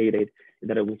individuals stated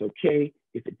that it was okay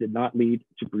if it did not lead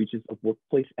to breaches of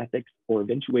workplace ethics or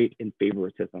eventuate in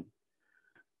favoritism.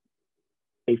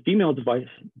 A female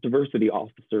diversity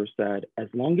officer said, as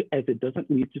long as it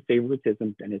doesn't lead to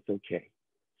favoritism, then it's okay.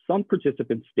 Some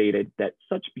participants stated that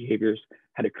such behaviors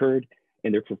had occurred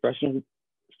in their professional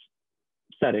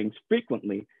settings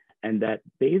frequently and that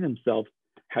they themselves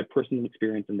had personal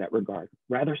experience in that regard.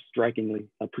 Rather strikingly,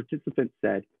 a participant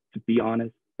said, to be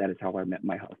honest, that is how I met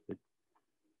my husband.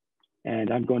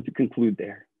 And I'm going to conclude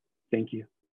there. Thank you.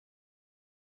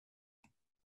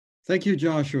 Thank you,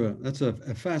 Joshua. That's a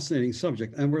fascinating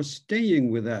subject. And we're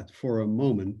staying with that for a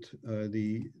moment,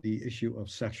 the issue of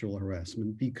sexual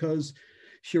harassment, because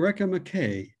Shirreka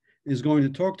Mackay is going to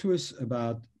talk to us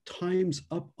about times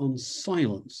up on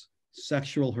silence,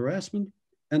 sexual harassment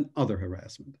and other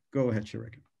harassment. Go ahead,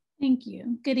 Shirreka. Thank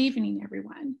you. Good evening,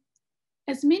 everyone.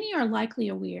 As many are likely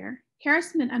aware,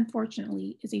 harassment,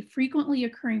 unfortunately, is a frequently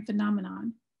occurring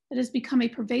phenomenon that has become a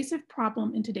pervasive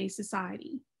problem in today's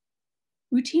society.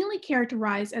 Routinely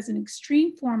characterized as an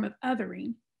extreme form of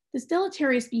othering, this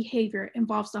deleterious behavior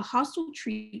involves the hostile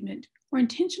treatment or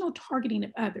intentional targeting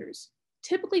of others,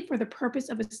 typically for the purpose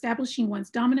of establishing one's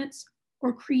dominance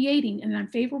or creating an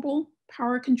unfavorable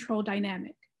power control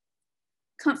dynamic.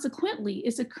 Consequently,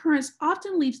 its occurrence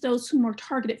often leaves those whom are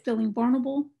targeted feeling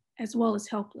vulnerable as well as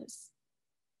helpless.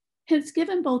 Hence,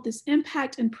 given both its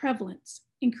impact and prevalence,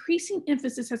 increasing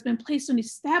emphasis has been placed on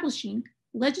establishing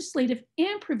legislative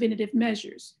and preventative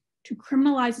measures to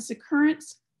criminalize its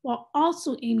occurrence while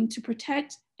also aiming to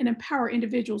protect and empower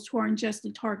individuals who are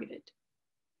unjustly targeted.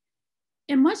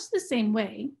 In much the same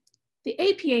way, the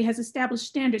APA has established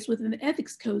standards within the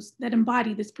ethics codes that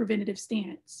embody this preventative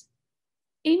stance.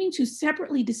 Aiming to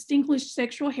separately distinguish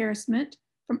sexual harassment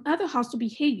from other hostile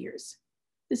behaviors,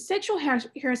 the Sexual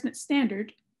Harassment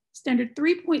Standard, Standard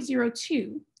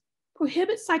 3.02,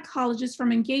 prohibits psychologists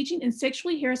from engaging in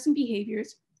sexually harassing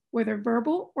behaviors, whether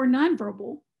verbal or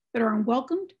nonverbal, that are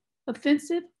unwelcomed,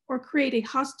 offensive, or create a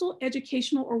hostile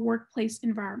educational or workplace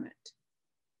environment.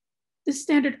 The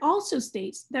standard also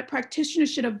states that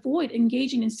practitioners should avoid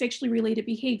engaging in sexually related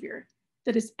behavior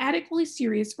that is adequately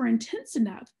serious or intense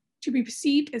enough to be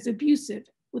perceived as abusive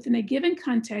within a given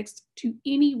context to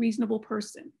any reasonable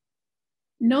person.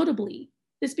 Notably,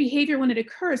 this behavior, when it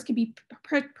occurs, can be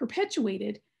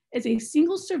perpetuated as a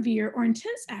single severe or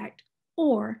intense act,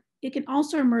 or it can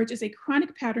also emerge as a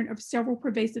chronic pattern of several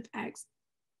pervasive acts.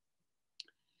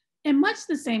 In much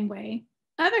the same way,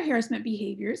 other harassment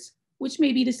behaviors, which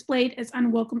may be displayed as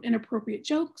unwelcome, inappropriate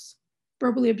jokes,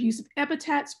 verbally abusive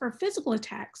epithets, or physical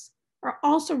attacks, are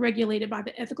also regulated by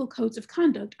the ethical codes of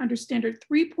conduct under Standard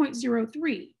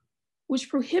 3.03, which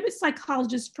prohibits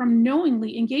psychologists from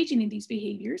knowingly engaging in these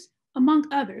behaviors, among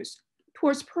others,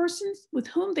 towards persons with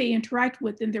whom they interact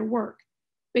with in their work,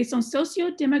 based on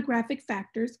socio-demographic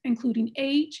factors, including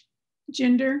age,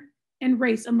 gender, and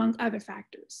race, among other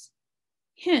factors.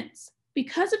 Hence,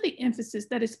 because of the emphasis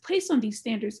that is placed on these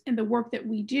standards in the work that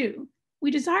we do, we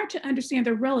desire to understand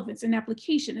their relevance and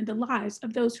application in the lives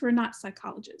of those who are not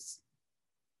psychologists.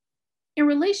 In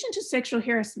relation to sexual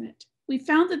harassment, we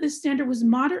found that this standard was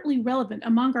moderately relevant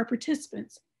among our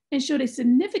participants and showed a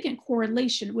significant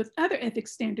correlation with other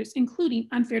ethics standards, including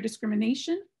unfair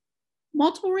discrimination,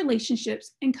 multiple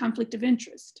relationships, and conflict of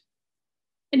interest.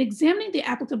 In examining the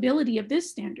applicability of this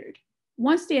standard,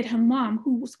 one stay-at-home mom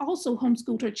who was also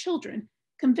homeschooled her children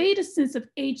conveyed a sense of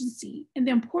agency and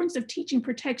the importance of teaching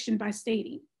protection by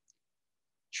stating,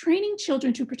 training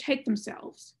children to protect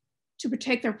themselves, to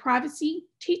protect their privacy,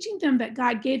 teaching them that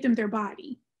God gave them their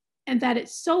body, and that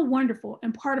it's so wonderful,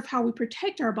 and part of how we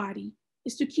protect our body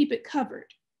is to keep it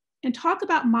covered, and talk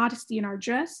about modesty in our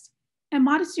dress and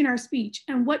modesty in our speech,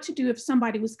 and what to do if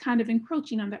somebody was kind of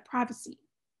encroaching on that privacy.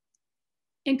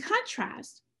 In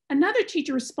contrast, another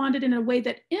teacher responded in a way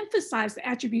that emphasized the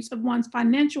attributes of one's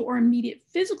financial or immediate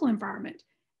physical environment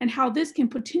and how this can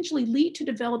potentially lead to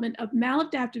development of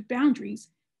maladaptive boundaries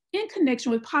in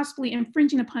connection with possibly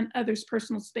infringing upon others'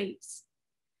 personal space.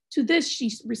 To this,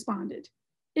 she responded,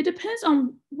 "It depends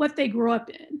on what they grow up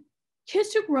in.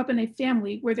 Kids who grew up in a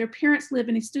family where their parents live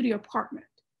in a studio apartment.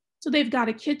 So they've got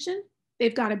a kitchen,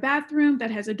 they've got a bathroom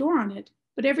that has a door on it,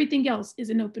 but everything else is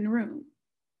an open room."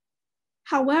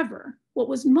 However, what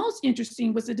was most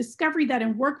interesting was the discovery that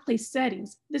in workplace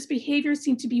settings, this behavior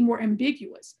seemed to be more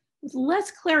ambiguous, with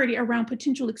less clarity around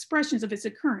potential expressions of its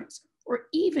occurrence, or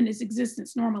even its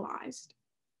existence normalized.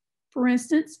 For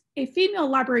instance, a female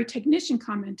library technician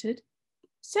commented,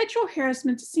 "Sexual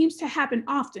harassment seems to happen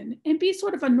often and be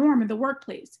sort of a norm in the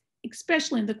workplace,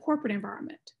 especially in the corporate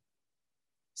environment."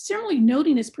 Similarly,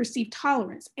 noting his perceived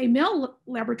tolerance, a male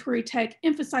laboratory tech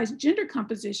emphasized gender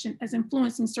composition as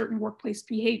influencing certain workplace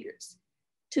behaviors.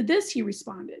 To this, he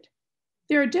responded,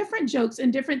 "There are different jokes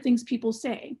and different things people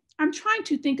say. I'm trying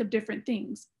to think of different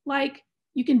things, like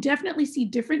you can definitely see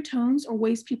different tones or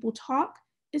ways people talk,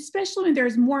 especially when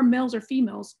there's more males or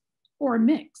females or a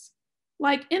mix.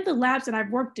 Like in the labs that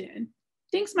I've worked in,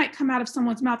 things might come out of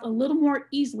someone's mouth a little more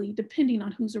easily depending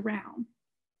on who's around."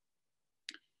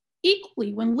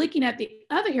 Equally, when looking at the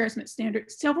other harassment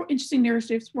standards, several interesting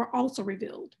narratives were also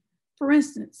revealed. For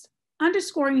instance,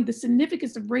 underscoring the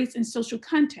significance of race in social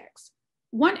context,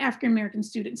 one African-American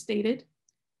student stated,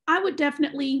 "I would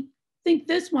definitely think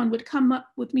this one would come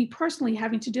up with me personally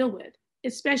having to deal with,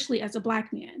 especially as a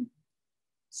Black man.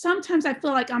 Sometimes I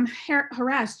feel like I'm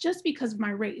harassed just because of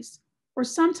my race, or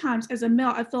sometimes as a male,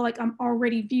 I feel like I'm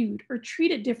already viewed or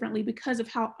treated differently because of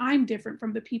how I'm different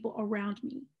from the people around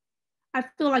me. I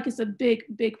feel like it's a big,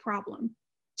 big problem.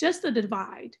 Just the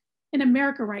divide in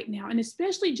America right now, and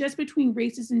especially just between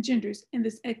races and genders in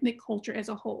this ethnic culture as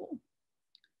a whole."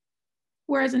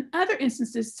 Whereas in other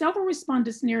instances, several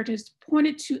respondents' narratives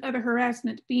pointed to other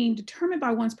harassment being determined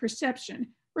by one's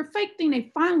perception, reflecting a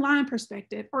fine line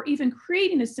perspective, or even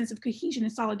creating a sense of cohesion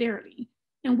and solidarity,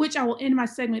 in which I will end my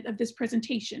segment of this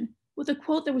presentation with a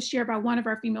quote that was shared by one of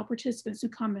our female participants who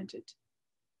commented,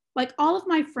 "Like all of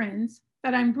my friends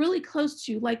that I'm really close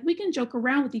to, like we can joke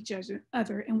around with each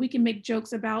other and we can make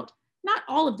jokes about not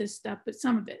all of this stuff, but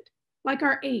some of it. Like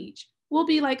our age, we'll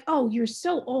be like, oh, you're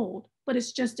so old, but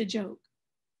it's just a joke.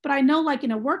 But I know like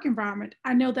in a work environment,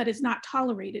 I know that it's not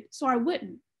tolerated, so I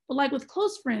wouldn't. But like with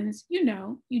close friends, you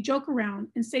know, you joke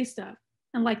around and say stuff,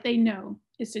 and like they know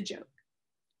it's a joke."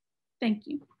 Thank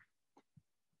you.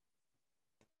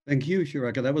 Thank you,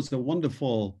 Shirreka. That was a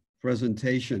wonderful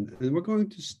presentation. And we're going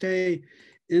to stay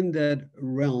in that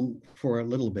realm for a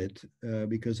little bit,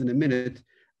 because in a minute,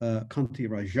 Kanthi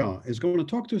is going to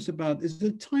talk to us about, is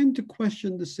it time to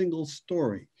question the single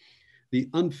story, the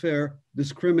unfair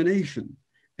discrimination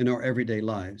in our everyday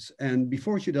lives? And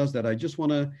before she does that, I just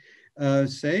want to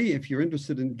say, if you're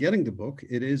interested in getting the book,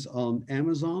 it is on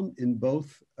Amazon in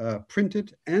both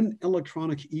printed and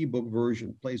electronic ebook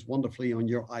version. Plays wonderfully on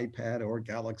your iPad or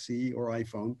Galaxy or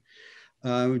iPhone.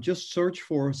 Just search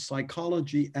for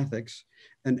Psychology Ethics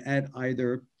and add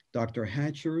either Dr.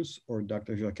 Hatcher's or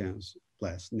Dr. Jacquin's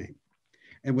last name.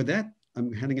 And with that,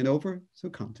 I'm handing it over to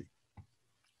Kanthi.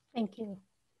 Thank you.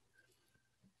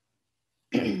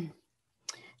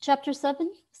 Chapter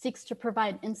 7 seeks to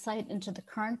provide insight into the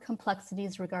current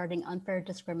complexities regarding unfair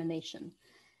discrimination.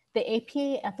 The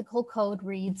APA Ethical Code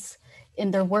reads, "In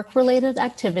their work-related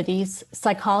activities,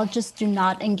 psychologists do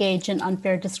not engage in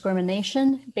unfair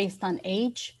discrimination based on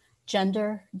age,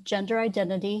 gender, gender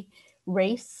identity,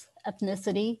 race,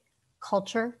 ethnicity,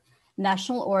 culture,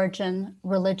 national origin,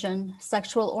 religion,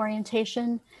 sexual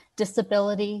orientation,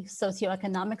 disability,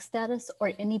 socioeconomic status,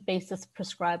 or any basis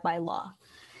prescribed by law.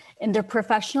 In their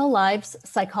professional lives,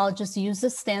 psychologists use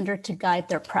this standard to guide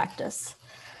their practice.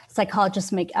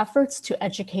 Psychologists make efforts to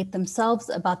educate themselves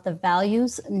about the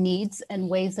values, needs, and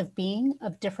ways of being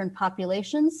of different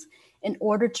populations in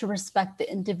order to respect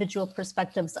the individual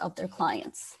perspectives of their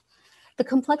clients." The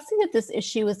complexity of this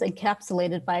issue is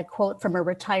encapsulated by a quote from a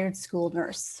retired school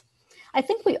nurse. "I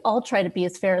think we all try to be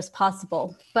as fair as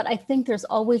possible, but I think there's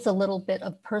always a little bit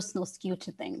of personal skew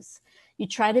to things. You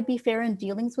try to be fair in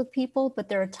dealings with people, but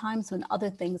there are times when other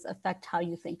things affect how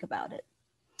you think about it."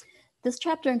 This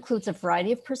chapter includes a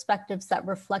variety of perspectives that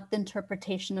reflect the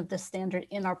interpretation of this standard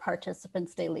in our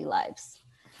participants' daily lives.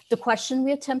 The question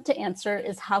we attempt to answer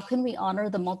is, how can we honor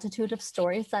the multitude of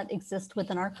stories that exist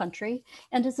within our country,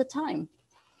 and is it time?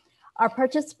 Our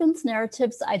participants'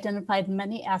 narratives identified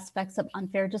many aspects of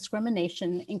unfair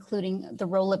discrimination, including the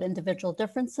role of individual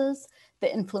differences,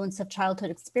 the influence of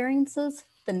childhood experiences,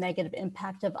 the negative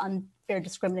impact of unfair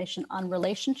discrimination on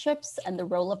relationships, and the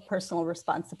role of personal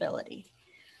responsibility.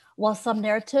 While some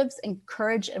narratives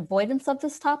encourage avoidance of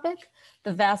this topic,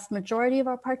 the vast majority of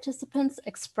our participants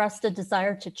expressed a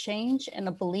desire to change and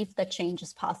a belief that change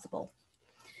is possible.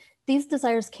 These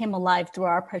desires came alive through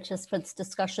our participants'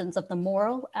 discussions of the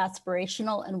moral,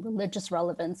 aspirational, and religious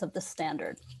relevance of the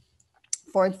standard.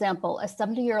 For example, a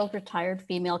 70-year-old retired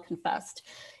female confessed,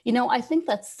 "You know, I think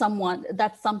that's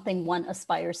something one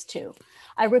aspires to.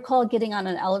 I recall getting on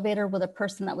an elevator with a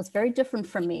person that was very different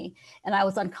from me, and I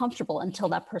was uncomfortable until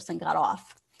that person got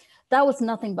off. That was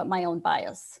nothing but my own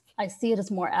bias. I see it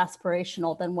as more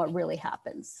aspirational than what really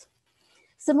happens."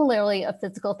 Similarly, a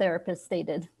physical therapist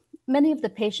stated, "Many of the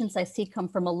patients I see come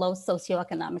from a low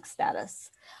socioeconomic status.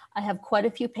 I have quite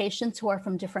a few patients who are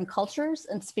from different cultures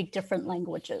and speak different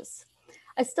languages.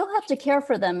 I still have to care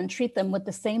for them and treat them with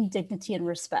the same dignity and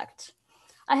respect.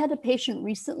 I had a patient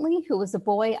recently who was a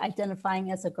boy identifying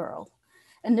as a girl.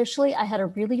 Initially, I had a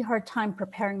really hard time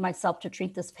preparing myself to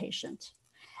treat this patient.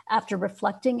 After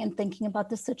reflecting and thinking about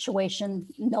the situation,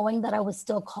 knowing that I was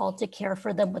still called to care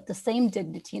for them with the same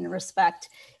dignity and respect,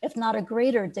 if not a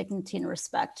greater dignity and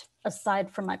respect,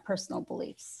 aside from my personal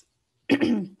beliefs.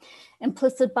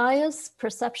 Implicit bias,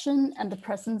 perception, and the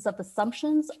presence of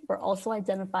assumptions were also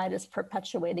identified as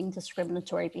perpetuating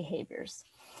discriminatory behaviors.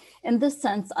 In this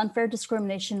sense, unfair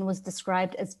discrimination was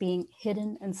described as being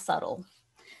hidden and subtle.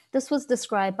 This was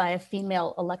described by a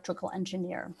female electrical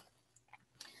engineer.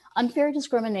 Unfair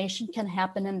discrimination can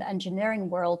happen in the engineering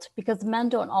world because men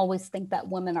don't always think that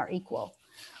women are equal.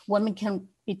 Women can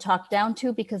be talked down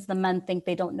to because the men think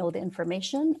they don't know the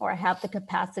information or have the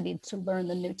capacity to learn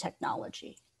the new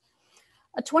technology.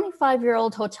 A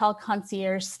 25-year-old hotel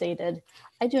concierge stated,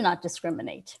 "I do not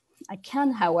discriminate. I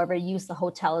can, however, use the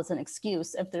hotel as an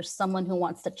excuse if there's someone who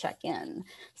wants to check in,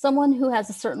 someone who has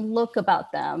a certain look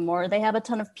about them, or they have a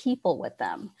ton of people with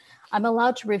them. I'm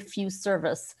allowed to refuse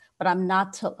service, but I'm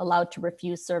not allowed to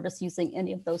refuse service using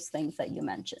any of those things that you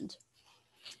mentioned."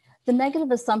 The negative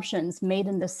assumptions made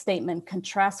in this statement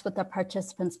contrast with the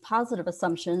participants' positive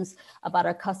assumptions about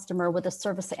a customer with a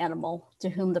service animal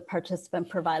to whom the participant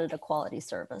provided a quality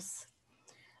service.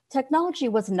 Technology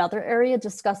was another area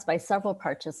discussed by several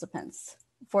participants.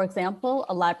 For example,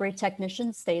 a library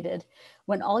technician stated,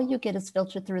 "When all you get is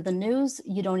filtered through the news,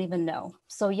 you don't even know.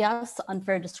 So yes,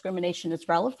 unfair discrimination is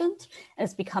relevant and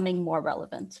it's becoming more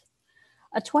relevant."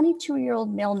 A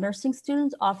 22-year-old male nursing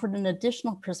student offered an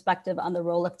additional perspective on the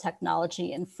role of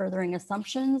technology in furthering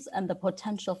assumptions and the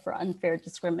potential for unfair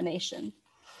discrimination.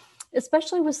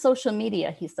 Especially with social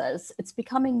media, he says, it's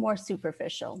becoming more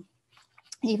superficial.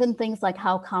 Even things like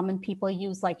how common people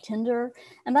use like Tinder,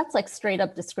 and that's like straight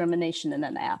up discrimination in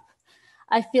an app.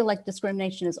 I feel like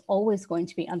discrimination is always going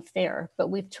to be unfair, but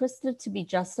we've twisted it to be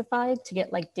justified to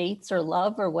get like dates or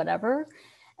love or whatever.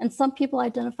 And some people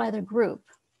identify their group.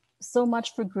 So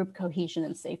much for group cohesion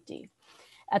and safety.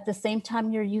 At the same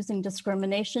time, you're using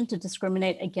discrimination to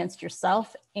discriminate against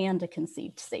yourself and a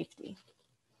conceived safety.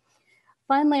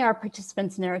 Finally, our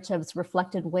participants' narratives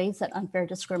reflected ways that unfair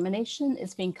discrimination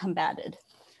is being combated.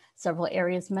 Several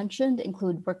areas mentioned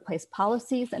include workplace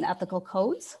policies and ethical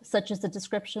codes, such as the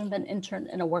description of an intern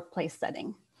in a workplace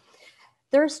setting.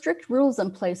 There are strict rules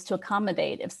in place to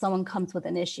accommodate if someone comes with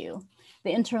an issue.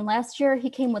 The intern last year, he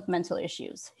came with mental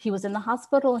issues. He was in the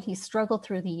hospital and he struggled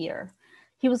through the year.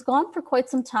 He was gone for quite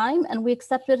some time and we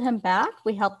accepted him back.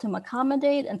 We helped him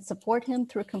accommodate and support him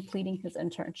through completing his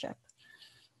internship.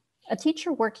 A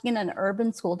teacher working in an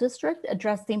urban school district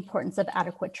addressed the importance of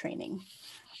adequate training.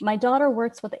 My daughter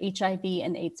works with HIV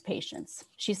and AIDS patients.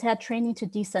 She's had training to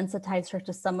desensitize her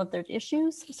to some of their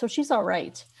issues, so she's all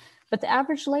right. But the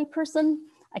average layperson,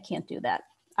 I can't do that.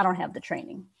 I don't have the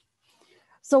training.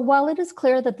 So while it is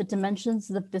clear that the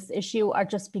dimensions of this issue are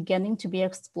just beginning to be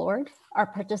explored, our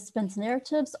participants'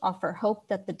 narratives offer hope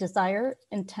that the desire,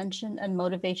 intention, and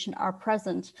motivation are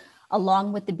present,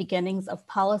 along with the beginnings of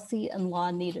policy and law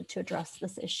needed to address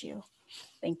this issue.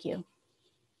 Thank you.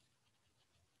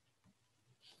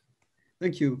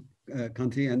 Thank you,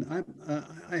 Kanthi. And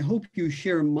I hope you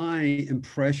share my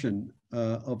impression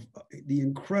of the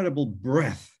incredible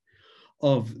breadth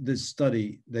of this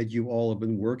study that you all have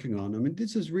been working on. I mean,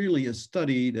 this is really a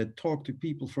study that talked to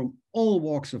people from all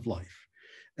walks of life.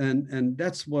 And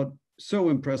that's what so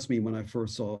impressed me when I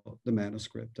first saw the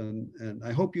manuscript. And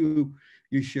I hope you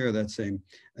share that same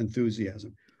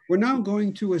enthusiasm. We're now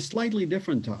going to a slightly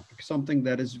different topic, something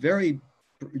that is very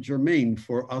germane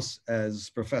for us as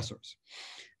professors.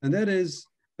 And that is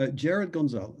Jared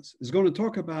Gonzales is going to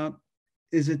talk about,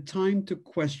 is it time to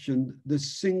question the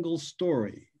single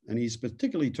story? And he's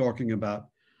particularly talking about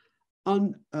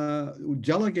not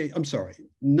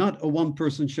a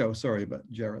one-person show, sorry about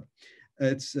Jared.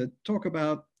 It's talk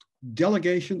about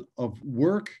delegation of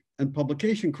work and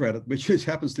publication credit, which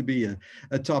happens to be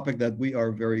a topic that we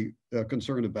are very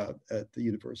concerned about at the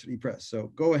University Press. So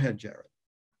go ahead, Jared.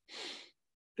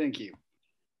 Thank you.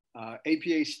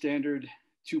 APA Standard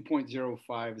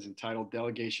 2.05 is entitled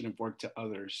Delegation of Work to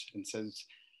Others and says,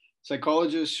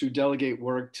 psychologists who delegate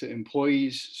work to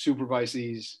employees,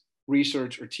 supervisees,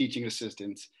 research or teaching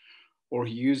assistants, or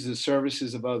who use the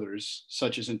services of others,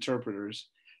 such as interpreters,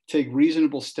 take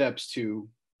reasonable steps to,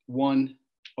 1,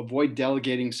 avoid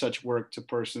delegating such work to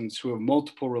persons who have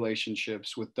multiple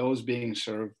relationships with those being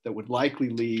served that would likely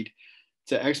lead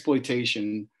to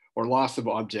exploitation or loss of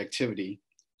objectivity.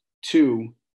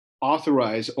 2,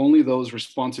 authorize only those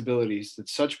responsibilities that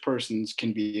such persons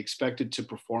can be expected to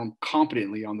perform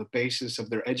competently on the basis of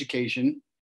their education,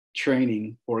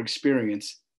 training, or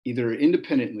experience, either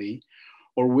independently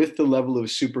or with the level of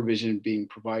supervision being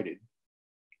provided.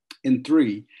 And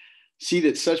 3, see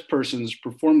that such persons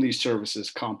perform these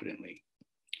services competently.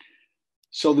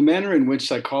 So the manner in which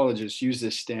psychologists use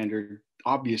this standard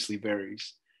obviously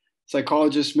varies.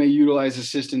 Psychologists may utilize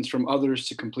assistance from others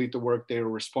to complete the work they are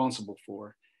responsible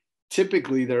for.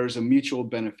 Typically, there is a mutual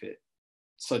benefit,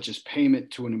 such as payment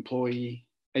to an employee,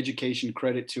 education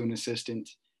credit to an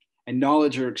assistant, and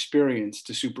knowledge or experience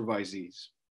to supervisees.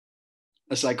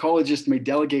 A psychologist may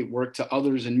delegate work to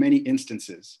others in many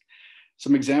instances.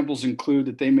 Some examples include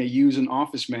that they may use an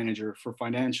office manager for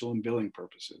financial and billing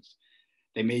purposes.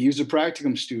 They may use a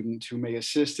practicum student who may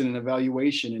assist in an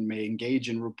evaluation and may engage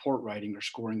in report writing or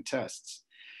scoring tests.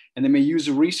 And they may use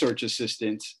a research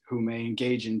assistant who may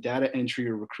engage in data entry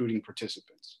or recruiting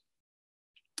participants.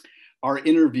 Our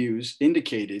interviews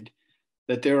indicated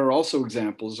that there are also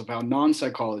examples of how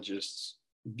non-psychologists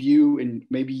view and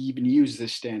maybe even use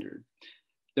this standard.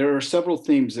 There are several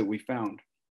themes that we found.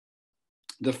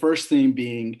 The first theme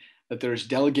being that there's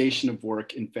delegation of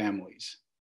work in families.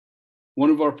 One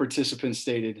of our participants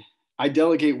stated, I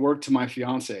delegate work to my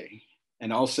fiance,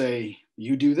 and I'll say,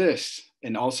 you do this.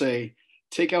 And I'll say,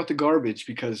 take out the garbage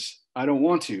because I don't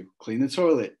want to, clean the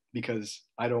toilet because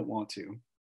I don't want to.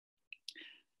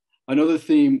 Another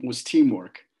theme was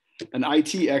teamwork. An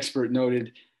IT expert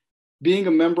noted, being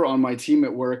a member on my team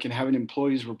at work and having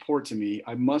employees report to me,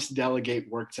 I must delegate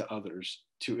work to others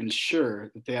to ensure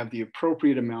that they have the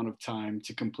appropriate amount of time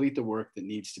to complete the work that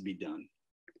needs to be done.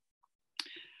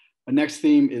 The next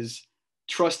theme is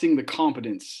trusting the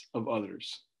competence of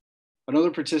others. Another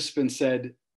participant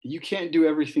said, you can't do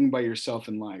everything by yourself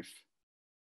in life,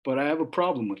 but I have a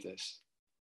problem with this.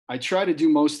 I try to do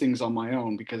most things on my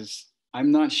own because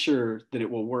I'm not sure that it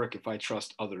will work if I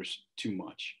trust others too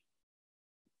much.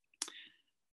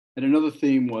 And another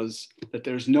theme was that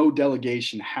there's no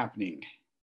delegation happening.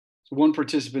 So one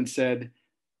participant said,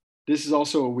 this is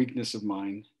also a weakness of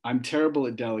mine. I'm terrible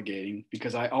at delegating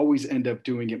because I always end up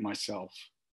doing it myself.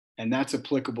 And that's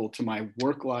applicable to my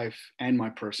work life and my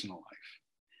personal life.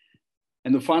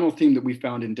 And the final theme that we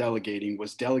found in delegating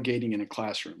was delegating in a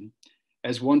classroom.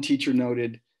 As one teacher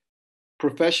noted,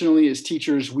 professionally as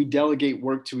teachers, we delegate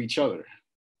work to each other.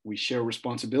 We share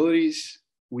responsibilities,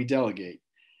 we delegate.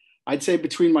 I'd say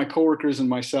between my coworkers and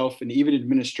myself and even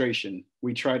administration,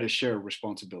 we try to share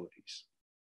responsibilities.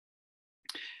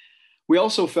 We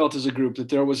also felt as a group that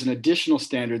there was an additional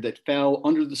standard that fell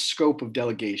under the scope of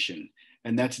delegation,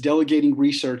 and that's delegating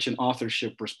research and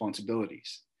authorship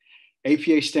responsibilities.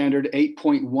 APA Standard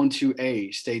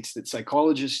 8.12a states that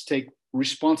psychologists take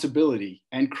responsibility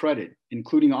and credit,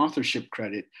 including authorship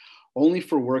credit, only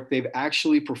for work they've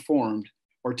actually performed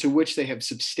or to which they have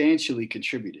substantially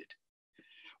contributed.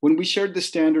 When we shared the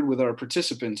standard with our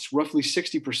participants, roughly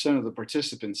 60% of the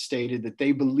participants stated that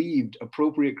they believed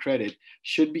appropriate credit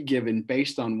should be given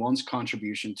based on one's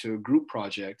contribution to a group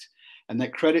project, and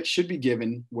that credit should be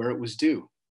given where it was due.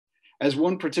 As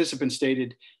one participant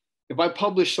stated, if I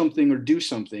publish something or do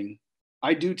something,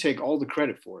 I do take all the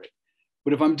credit for it.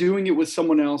 But if I'm doing it with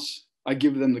someone else, I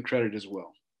give them the credit as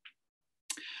well.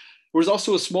 There was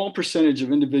also a small percentage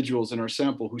of individuals in our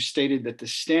sample who stated that the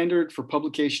standard for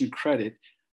publication credit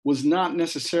was not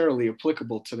necessarily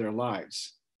applicable to their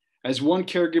lives. As one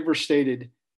caregiver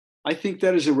stated, I think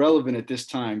that is irrelevant at this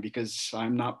time because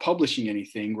I'm not publishing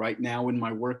anything right now in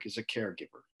my work as a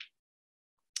caregiver.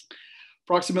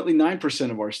 Approximately 9%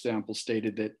 of our sample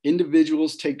stated that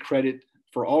individuals take credit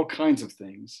for all kinds of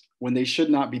things when they should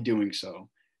not be doing so.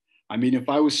 I mean, if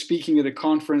I was speaking at a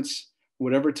conference,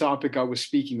 whatever topic I was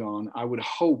speaking on, I would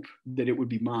hope that it would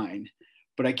be mine,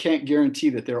 but I can't guarantee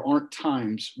that there aren't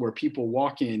times where people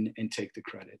walk in and take the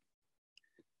credit.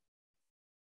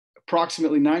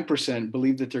 Approximately 9%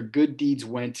 believe that their good deeds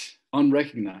went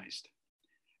unrecognized.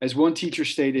 As one teacher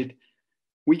stated,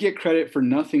 we get credit for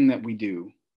nothing that we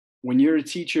do. When you're a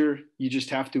teacher, you just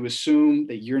have to assume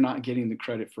that you're not getting the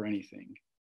credit for anything.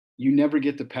 You never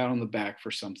get the pat on the back for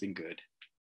something good.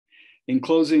 In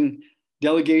closing,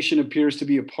 delegation appears to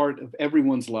be a part of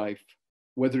everyone's life,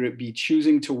 whether it be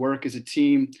choosing to work as a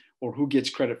team or who gets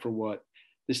credit for what.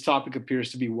 This topic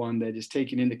appears to be one that is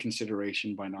taken into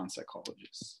consideration by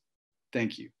non-psychologists.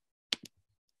 Thank you.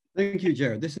 Thank you,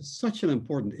 Jared. This is such an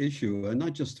important issue, and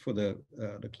not just for the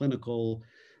clinical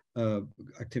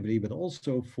activity, but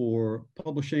also for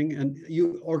publishing and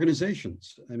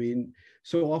organizations. I mean,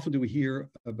 so often do we hear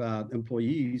about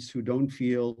employees who don't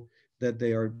feel that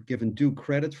they are given due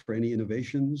credit for any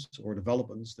innovations or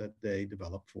developments that they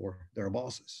develop for their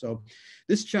bosses. So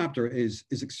this chapter is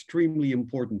extremely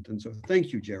important. And so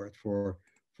thank you, Jared, for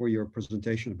your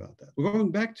presentation about that. We're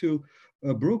going back to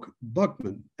Brooke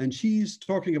Buchman, and she's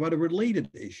talking about a related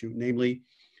issue, namely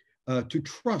to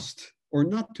trust or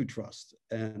not to trust.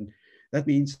 And that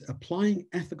means applying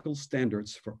ethical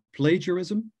standards for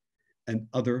plagiarism and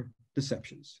other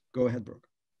deceptions. Go ahead, Brooke.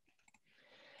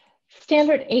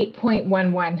 Standard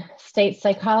 8.11 states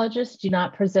psychologists do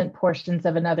not present portions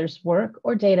of another's work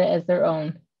or data as their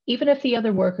own, even if the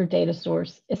other work or data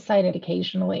source is cited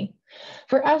occasionally.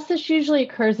 For us, this usually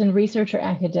occurs in research or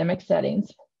academic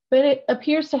settings, but it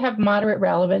appears to have moderate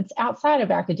relevance outside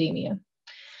of academia.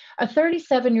 A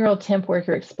 37-year-old temp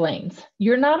worker explains,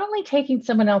 you're not only taking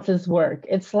someone else's work,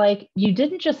 it's like you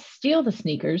didn't just steal the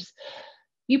sneakers,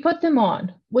 you put them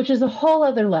on, which is a whole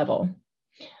other level.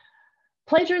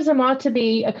 Plagiarism ought to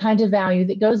be a kind of value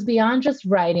that goes beyond just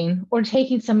writing or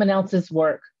taking someone else's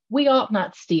work. We ought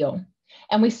not steal.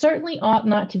 And we certainly ought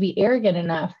not to be arrogant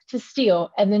enough to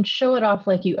steal and then show it off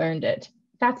like you earned it.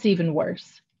 That's even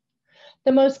worse.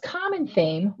 The most common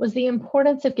theme was the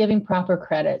importance of giving proper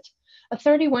credit. A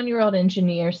 31-year-old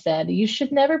engineer said, you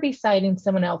should never be citing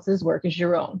someone else's work as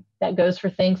your own. That goes for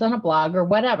things on a blog or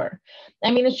whatever.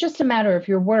 I mean, it's just a matter of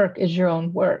your work is your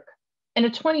own work. And a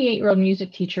 28-year-old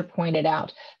music teacher pointed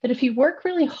out that if you work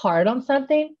really hard on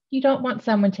something, you don't want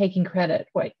someone taking credit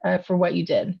for what you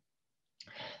did.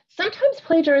 Sometimes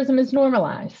plagiarism is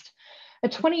normalized. A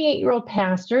 28-year-old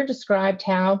pastor described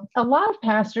how a lot of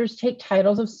pastors take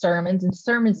titles of sermons and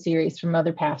sermon series from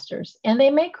other pastors, and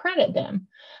they may credit them,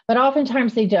 but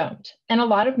oftentimes they don't. And a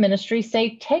lot of ministries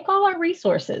say, take all our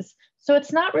resources. So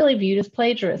it's not really viewed as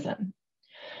plagiarism.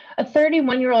 A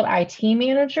 31-year-old IT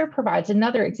manager provides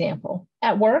another example.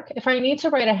 At work, if I need to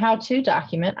write a how-to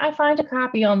document, I find a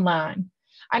copy online.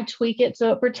 I tweak it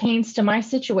so it pertains to my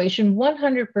situation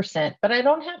 100%, but I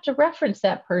don't have to reference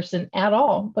that person at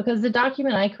all because the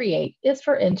document I create is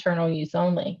for internal use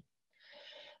only.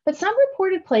 But some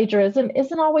reported plagiarism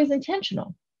isn't always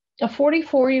intentional. A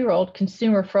 44-year-old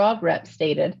consumer fraud rep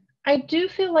stated, I do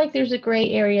feel like there's a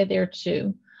gray area there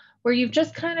too, where you've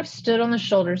just kind of stood on the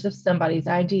shoulders of somebody's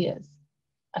ideas.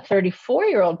 A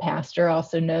 34-year-old pastor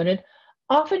also noted,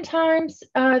 oftentimes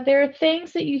there are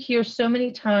things that you hear so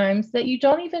many times that you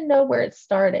don't even know where it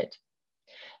started.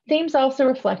 Themes also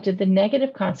reflected the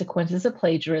negative consequences of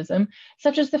plagiarism,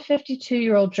 such as the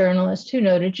 52-year-old journalist who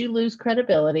noted you lose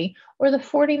credibility, or the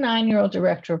 49-year-old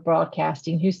director of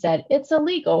broadcasting who said it's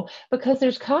illegal because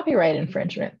there's copyright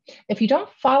infringement. If you don't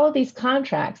follow these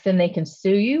contracts, then they can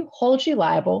sue you, hold you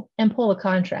liable, and pull a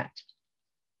contract.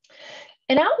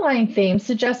 An outlying theme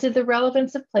suggested the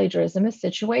relevance of plagiarism is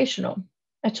situational.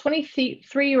 A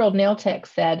 23-year-old nail tech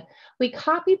said, we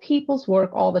copy people's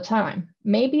work all the time.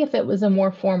 Maybe if it was a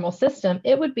more formal system,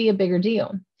 it would be a bigger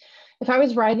deal. If I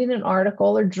was writing an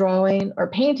article or drawing or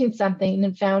painting something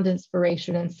and found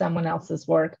inspiration in someone else's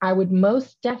work, I would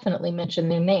most definitely mention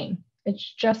their name.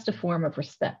 It's just a form of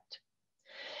respect.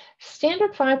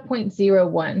 Standard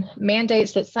 5.01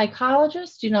 mandates that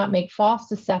psychologists do not make false,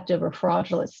 deceptive, or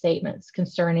fraudulent statements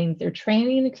concerning their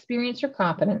training, experience, or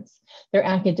competence, their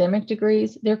academic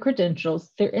degrees, their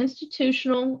credentials, their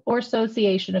institutional or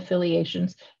association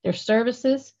affiliations, their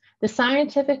services, the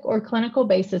scientific or clinical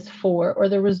basis for or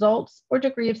the results or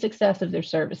degree of success of their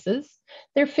services,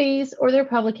 their fees, or their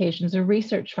publications or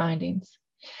research findings.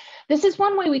 This is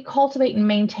one way we cultivate and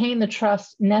maintain the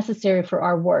trust necessary for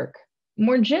our work.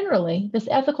 More generally, this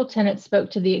ethical tenet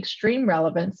spoke to the extreme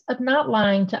relevance of not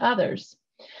lying to others.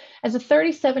 As a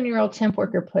 37-year-old temp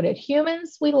worker put it,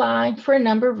 humans, we lie for a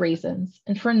number of reasons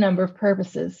and for a number of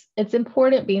purposes. It's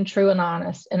important being true and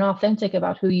honest and authentic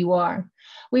about who you are.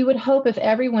 We would hope if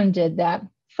everyone did that,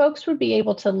 folks would be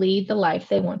able to lead the life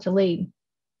they want to lead.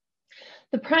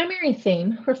 The primary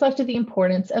theme reflected the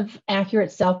importance of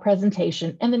accurate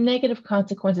self-presentation and the negative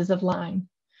consequences of lying.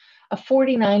 A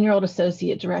 49-year-old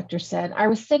associate director said, "I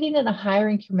was sitting in a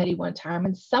hiring committee one time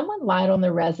and someone lied on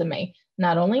their resume.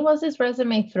 Not only was his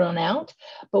resume thrown out,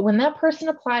 but when that person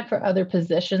applied for other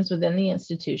positions within the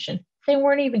institution, they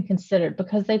weren't even considered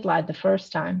because they'd lied the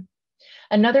first time."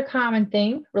 Another common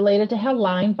theme related to how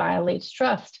lying violates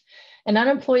trust. An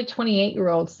unemployed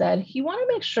 28-year-old said, "You want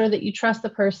to make sure that you trust the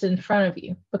person in front of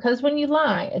you, because when you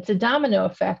lie, it's a domino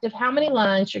effect of how many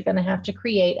lies you're going to have to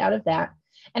create out of that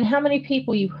and how many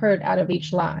people you hurt out of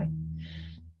each lie."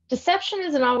 Deception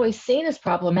isn't always seen as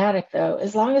problematic, though,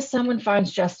 as long as someone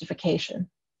finds justification.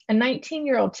 A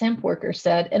 19-year-old temp worker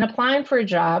said, "In applying for a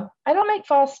job, I don't make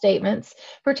false statements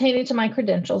pertaining to my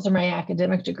credentials or my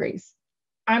academic degrees.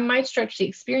 I might stretch the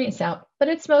experience out, but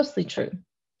it's mostly true."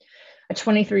 A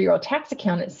 23-year-old tax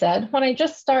accountant said, "When I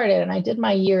just started and I did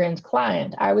my year-end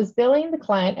client, I was billing the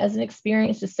client as an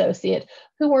experienced associate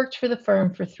who worked for the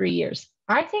firm for 3 years.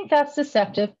 I think that's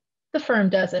deceptive. The firm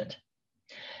doesn't."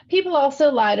 People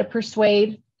also lie to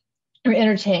persuade or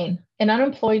entertain. An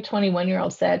unemployed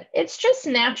 21-year-old said, "It's just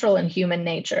natural in human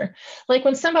nature. Like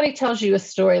when somebody tells you a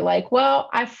story like, 'Well,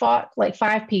 I fought like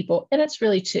 5 people,' and it's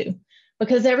really 2,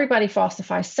 because everybody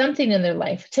falsifies something in their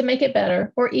life to make it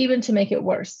better or even to make it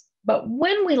worse. But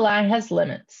when we lie has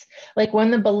limits, like when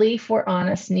the belief we're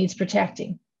honest needs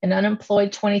protecting." An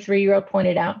unemployed 23-year-old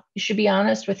pointed out, "You should be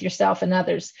honest with yourself and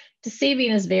others.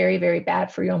 Deceiving is very, very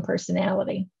bad for your own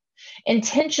personality."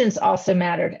 Intentions also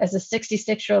mattered, as a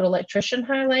 66-year-old electrician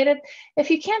highlighted. "If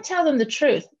you can't tell them the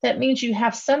truth, that means you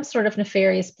have some sort of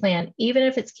nefarious plan, even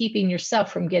if it's keeping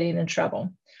yourself from getting in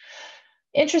trouble."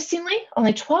 Interestingly,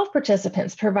 only 12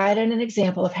 participants provided an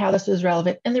example of how this was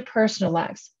relevant in their personal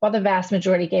lives, while the vast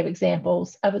majority gave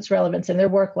examples of its relevance in their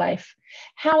work life.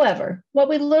 However, what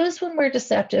we lose when we're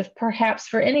deceptive, perhaps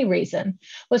for any reason,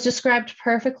 was described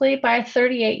perfectly by a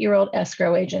 38-year-old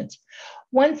escrow agent.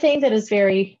 "One thing that is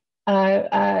very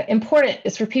important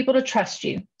is for people to trust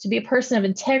you, to be a person of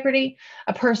integrity,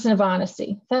 a person of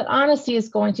honesty. That honesty is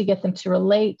going to get them to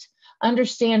relate,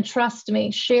 understand, trust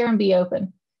me, share, and be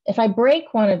open. If I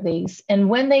break one of these, and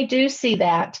when they do see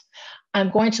that, I'm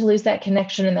going to lose that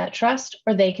connection and that trust,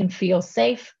 or they can feel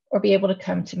safe or be able to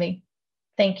come to me."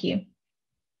 Thank you.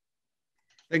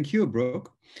 Thank you,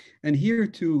 Brooke. And here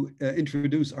to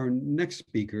introduce our next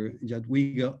speaker,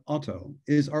 Jadwiga Otto,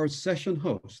 is our session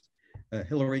host,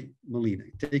 Hillary Molina.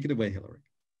 Take it away, Hillary.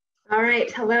 All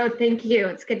right, hello, thank you.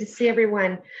 It's good to see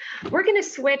everyone. We're going to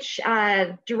switch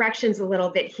directions a little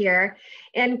bit here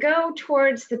and go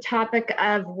towards the topic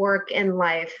of work and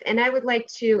life. And I would like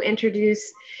to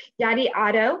introduce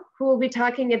Otto, who will be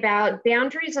talking about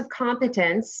boundaries of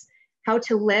competence, how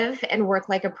to live and work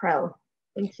like a pro.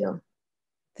 Thank you.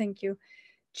 Thank you.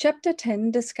 Chapter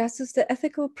 10 discusses the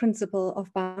ethical principle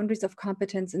of boundaries of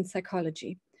competence in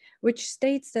psychology, which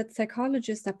states that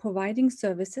psychologists are providing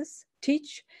services,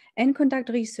 teach, and conduct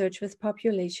research with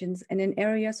populations and in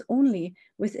areas only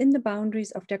within the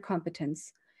boundaries of their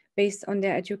competence, based on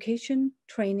their education,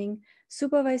 training,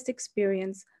 supervised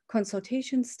experience,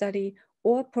 consultation, study,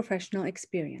 or professional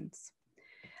experience.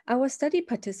 Our study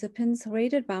participants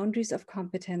rated boundaries of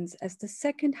competence as the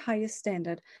second highest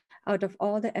standard out of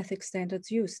all the ethics standards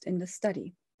used in the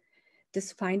study.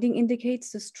 This finding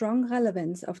indicates the strong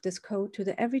relevance of this code to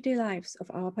the everyday lives of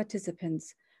our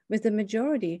participants, with the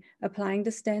majority applying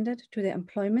the standard to their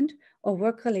employment or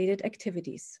work-related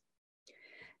activities.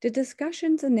 The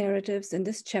discussions and narratives in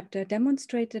this chapter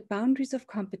demonstrate that boundaries of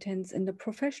competence in the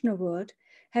professional world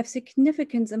have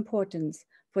significant importance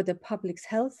for the public's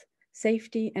health,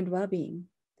 safety, and well-being.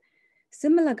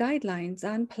 Similar guidelines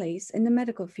are in place in the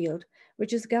medical field,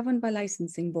 which is governed by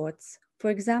licensing boards. For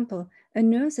example, a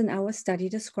nurse in our study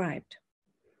described.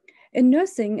 In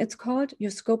nursing, it's called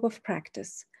your scope of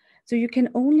practice. So you can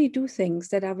only do things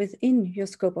that are within your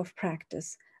scope of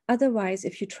practice. Otherwise,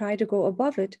 if you try to go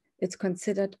above it, it's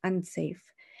considered unsafe.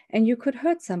 And you could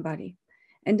hurt somebody.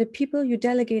 And the people you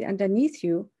delegate underneath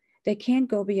you, they can't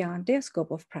go beyond their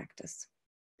scope of practice.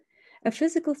 A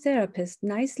physical therapist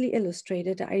nicely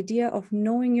illustrated the idea of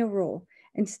knowing your role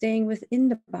and staying within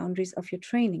the boundaries of your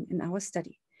training in our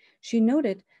study. She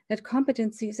noted that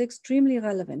competency is extremely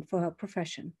relevant for her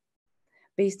profession.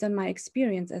 Based on my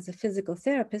experience as a physical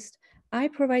therapist, I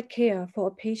provide care for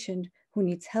a patient who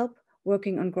needs help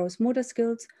working on gross motor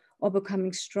skills or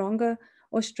becoming stronger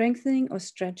or strengthening or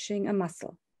stretching a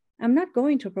muscle. I'm not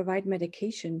going to provide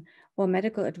medication or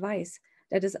medical advice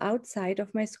that is outside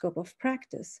of my scope of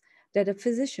practice that a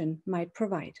physician might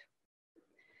provide.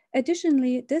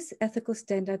 Additionally, this ethical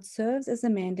standard serves as a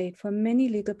mandate for many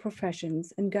legal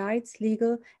professions and guides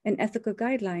legal and ethical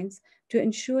guidelines to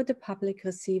ensure the public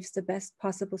receives the best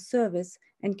possible service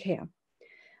and care.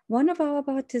 One of our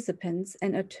participants,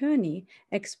 an attorney,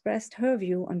 expressed her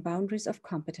view on boundaries of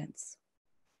competence.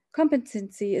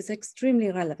 Competency is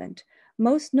extremely relevant,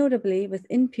 most notably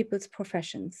within people's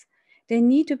professions. They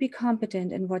need to be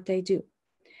competent in what they do.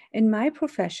 In my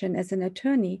profession as an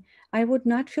attorney, I would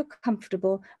not feel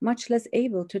comfortable, much less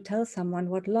able to tell someone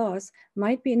what laws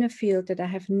might be in a field that I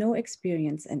have no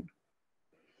experience in.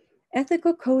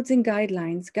 Ethical codes and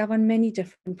guidelines govern many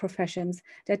different professions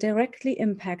that directly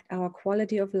impact our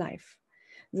quality of life.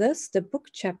 Thus, the book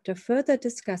chapter further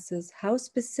discusses how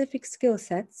specific skill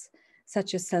sets,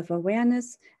 such as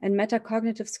self-awareness and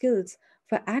metacognitive skills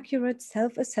for accurate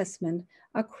self-assessment,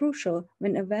 are crucial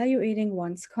when evaluating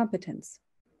one's competence.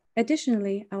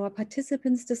 Additionally, our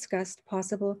participants discussed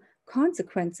possible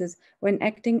consequences when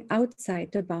acting outside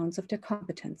the bounds of their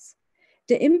competence.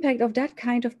 The impact of that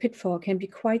kind of pitfall can be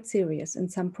quite serious in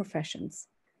some professions.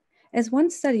 As one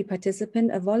study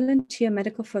participant, a volunteer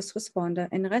medical first responder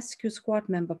and rescue squad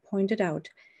member pointed out,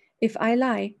 if I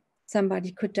lie,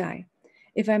 somebody could die.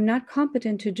 If I'm not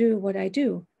competent to do what I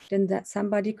do, then that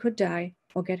somebody could die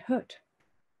or get hurt.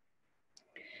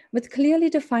 With clearly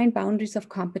defined boundaries of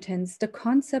competence, the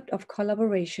concept of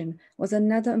collaboration was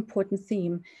another important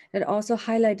theme that also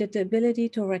highlighted the ability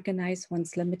to recognize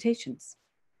one's limitations.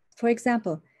 For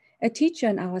example, a teacher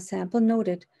in our sample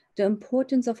noted the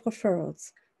importance of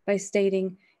referrals by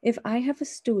stating, if I have a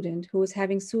student who is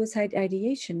having suicide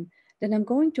ideation, then I'm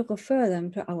going to refer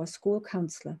them to our school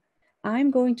counselor. I'm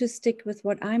going to stick with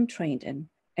what I'm trained in,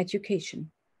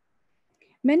 education.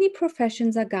 Many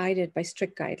professions are guided by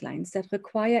strict guidelines that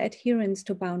require adherence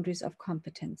to boundaries of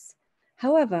competence.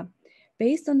 However,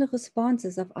 based on the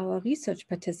responses of our research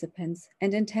participants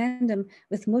and in tandem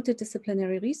with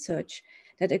multidisciplinary research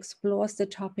that explores the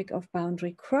topic of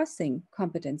boundary crossing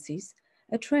competencies,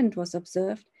 a trend was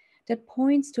observed that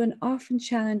points to an often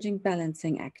challenging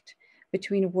balancing act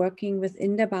between working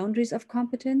within the boundaries of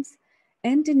competence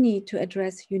and the need to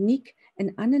address unique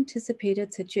and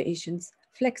unanticipated situations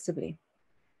flexibly.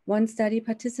 One study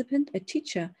participant, a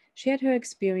teacher, shared her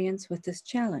experience with this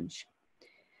challenge.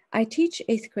 I teach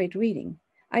 8th grade reading.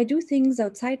 I do things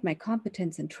outside my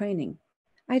competence and training.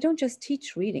 I don't just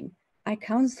teach reading. I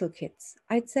counsel kids,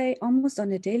 I'd say almost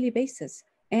on a daily basis,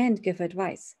 and give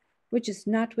advice, which is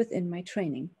not within my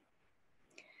training.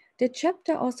 The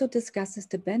chapter also discusses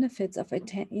the benefits of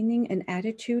attaining an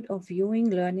attitude of viewing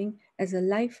learning as a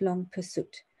lifelong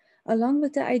pursuit, along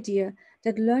with the idea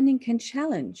that learning can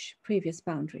challenge previous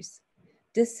boundaries.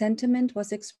 This sentiment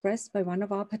was expressed by one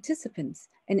of our participants,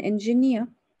 an engineer,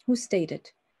 who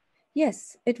stated,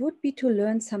 yes, it would be to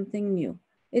learn something new.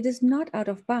 It is not out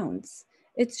of bounds.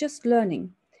 It's just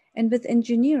learning. And with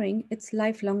engineering, it's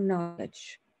lifelong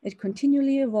knowledge. It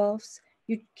continually evolves.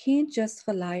 You can't just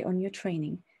rely on your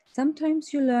training.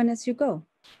 Sometimes you learn as you go.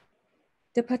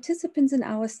 The participants in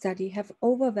our study have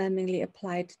overwhelmingly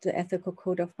applied the ethical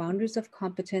code of boundaries of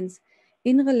competence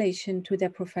in relation to their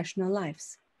professional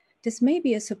lives. This may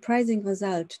be a surprising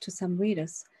result to some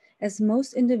readers, as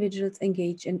most individuals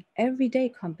engage in everyday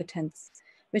competence,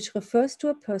 which refers to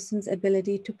a person's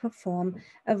ability to perform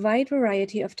a wide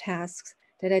variety of tasks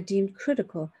that are deemed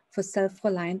critical for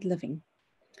self-reliant living.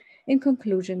 In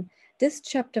conclusion, this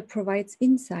chapter provides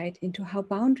insight into how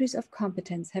boundaries of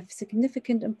competence have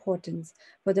significant importance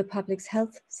for the public's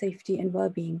health, safety, and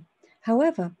well-being.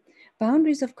 However,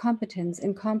 boundaries of competence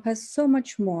encompass so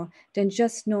much more than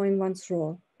just knowing one's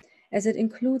role, as it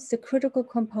includes the critical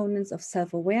components of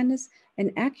self-awareness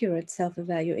and accurate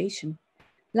self-evaluation.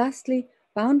 Lastly,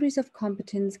 boundaries of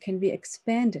competence can be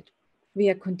expanded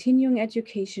via continuing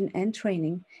education and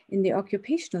training in the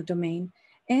occupational domain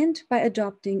and by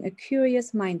adopting a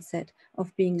curious mindset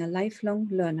of being a lifelong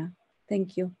learner.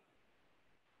 Thank you.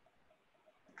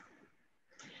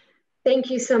 Thank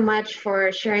you so much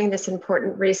for sharing this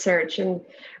important research. And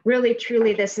really,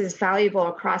 truly, this is valuable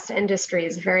across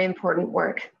industries, very important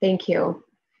work. Thank you.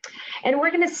 And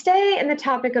we're going to stay in the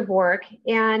topic of work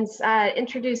and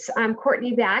introduce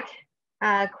Courtney back.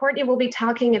 Courtney will be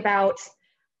talking about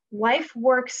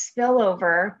life-work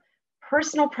spillover,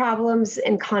 personal problems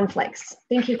and conflicts.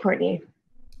 Thank you, Courtney.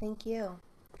 Thank you.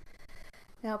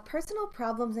 Now, personal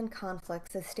problems and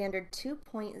conflicts is standard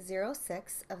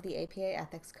 2.06 of the APA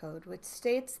Ethics Code, which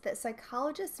states that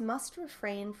psychologists must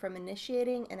refrain from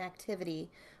initiating an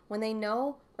activity when they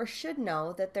know or should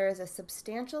know that there is a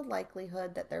substantial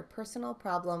likelihood that their personal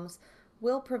problems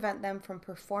will prevent them from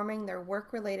performing their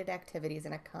work-related activities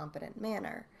in a competent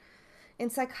manner. In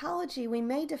psychology, we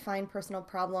may define personal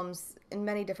problems in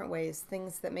many different ways,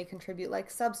 things that may contribute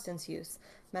like substance use,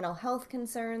 mental health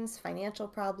concerns, financial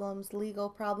problems, legal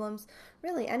problems,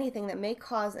 really anything that may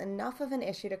cause enough of an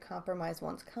issue to compromise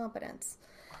one's competence.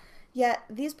 Yet,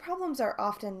 these problems are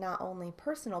often not only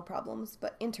personal problems,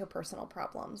 but interpersonal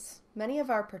problems. Many of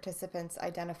our participants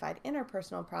identified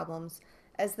interpersonal problems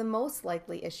as the most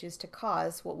likely issues to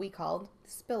cause what we called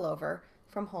spillover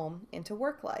from home into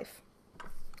work life.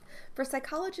 For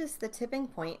psychologists, the tipping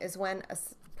point is when a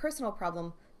personal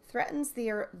problem threatens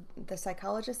the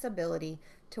psychologist's ability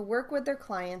to work with their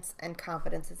clients and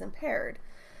competence is impaired.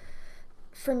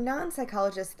 For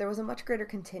non-psychologists, there was a much greater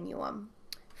continuum.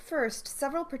 First,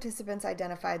 several participants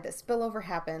identified that spillover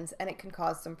happens and it can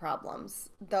cause some problems,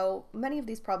 though many of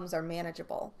these problems are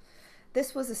manageable.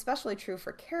 This was especially true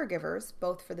for caregivers,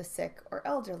 both for the sick or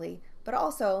elderly, but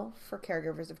also for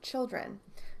caregivers of children.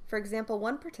 For example,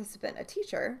 one participant, a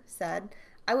teacher, said,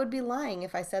 "I would be lying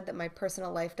if I said that my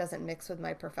personal life doesn't mix with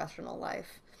my professional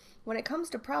life. When it comes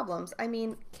to problems, I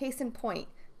mean, case in point,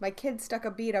 my kid stuck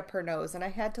a bead up her nose and I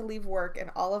had to leave work and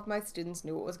all of my students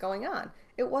knew what was going on.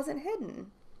 It wasn't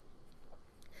hidden."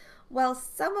 While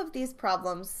some of these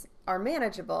problems are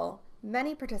manageable,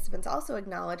 many participants also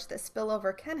acknowledge that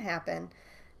spillover can happen,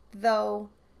 though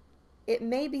it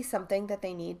may be something that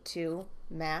they need to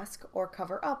mask or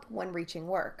cover up when reaching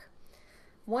work.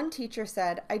 One teacher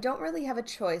said, "I don't really have a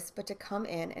choice but to come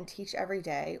in and teach every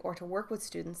day or to work with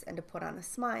students and to put on a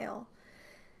smile."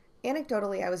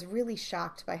 Anecdotally, I was really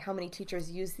shocked by how many teachers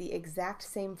use the exact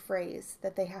same phrase,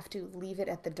 that they have to leave it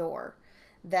at the door,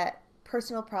 that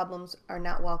personal problems are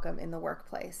not welcome in the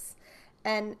workplace.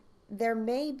 And there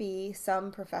may be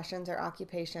some professions or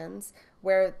occupations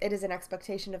where it is an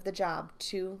expectation of the job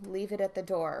to leave it at the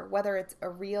door, whether it's a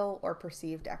real or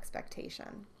perceived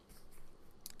expectation.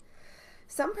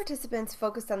 Some participants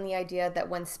focused on the idea that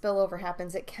when spillover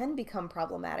happens, it can become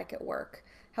problematic at work.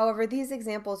 However, these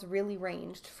examples really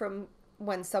ranged from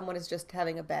when someone is just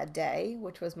having a bad day,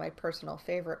 which was my personal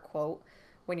favorite quote,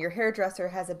 "When your hairdresser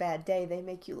has a bad day, they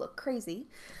make you look crazy,"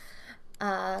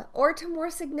 or to more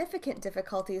significant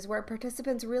difficulties where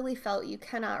participants really felt you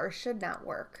cannot or should not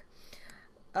work.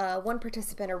 One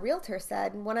participant, a realtor,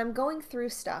 said, "When I'm going through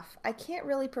stuff, I can't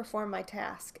really perform my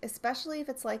task, especially if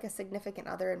it's like a significant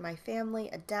other in my family,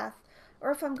 a death,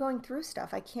 or if I'm going through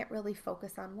stuff, I can't really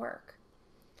focus on work."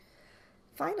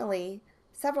 Finally,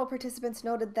 several participants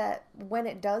noted that when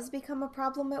it does become a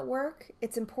problem at work,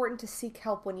 it's important to seek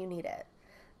help when you need it.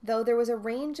 Though there was a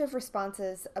range of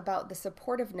responses about the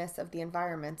supportiveness of the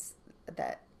environments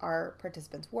that our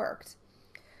participants worked.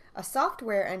 A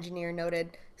software engineer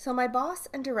noted, "So my boss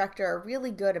and director are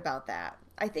really good about that.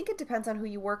 I think it depends on who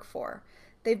you work for.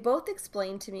 They've both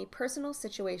explained to me personal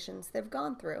situations they've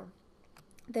gone through.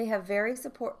 They're very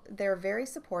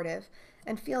supportive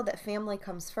and feel that family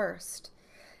comes first.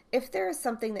 If there is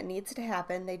something that needs to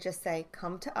happen, they just say,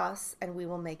 'Come to us and we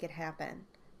will make it happen.'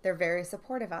 They're very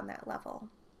supportive on that level."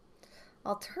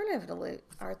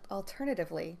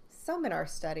 Alternatively, some in our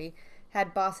study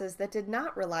had bosses that did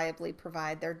not reliably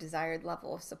provide their desired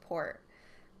level of support.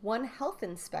 One health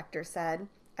inspector said,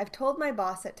 "I've told my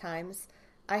boss at times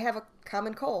I have a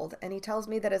common cold, and he tells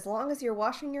me that as long as you're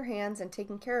washing your hands and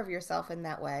taking care of yourself in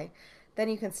that way, then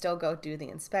you can still go do the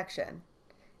inspection."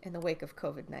 In the wake of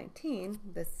COVID-19,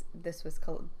 this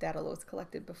data was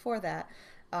collected before that.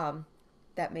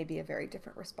 That may be a very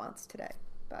different response today.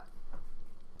 But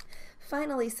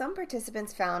finally, some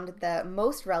participants found the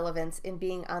most relevance in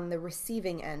being on the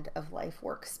receiving end of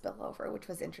life-work spillover, which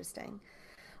was interesting.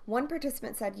 One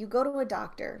participant said, "You go to a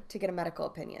doctor to get a medical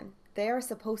opinion. They are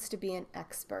supposed to be an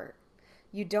expert.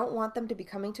 You don't want them to be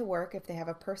coming to work if they have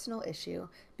a personal issue,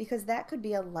 because that could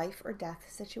be a life or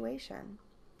death situation."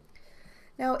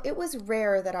 Now, it was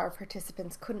rare that our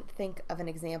participants couldn't think of an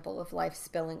example of life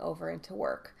spilling over into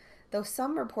work, though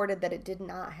some reported that it did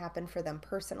not happen for them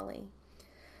personally.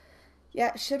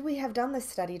 Yet, should we have done this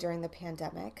study during the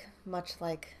pandemic, much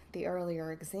like the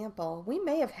earlier example, we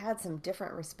may have had some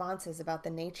different responses about the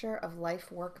nature of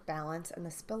life-work balance and the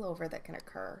spillover that can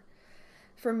occur.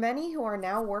 For many who are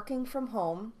now working from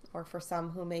home, or for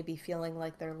some who may be feeling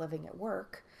like they're living at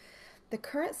work, the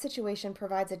current situation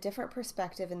provides a different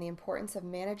perspective in the importance of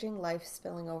managing life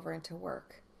spilling over into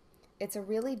work. It's a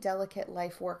really delicate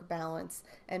life-work balance,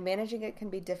 and managing it can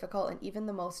be difficult in even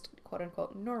the most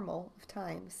quote-unquote normal of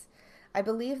times. I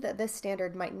believe that this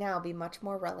standard might now be much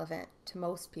more relevant to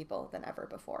most people than ever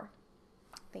before.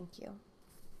 Thank you.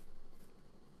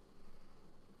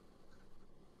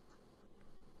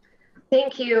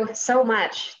 Thank you so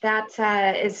much. That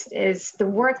is the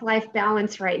work-life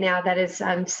balance right now. That is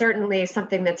certainly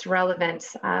something that's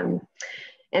relevant. And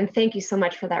thank you so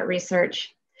much for that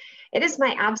research. It is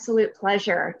my absolute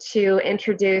pleasure to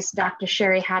introduce Dr.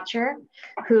 Sherry Hatcher,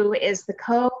 who is the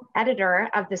co-editor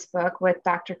of this book with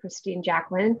Dr. Kristine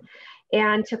Jacquin.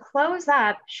 And to close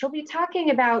up, she'll be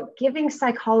talking about giving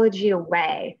psychology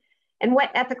away and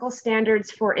what ethical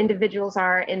standards for individuals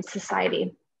are in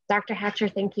society. Dr. Hatcher,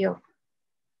 thank you.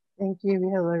 Thank you,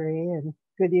 Hillary, and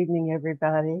good evening,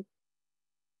 everybody.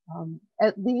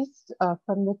 At least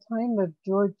from the time of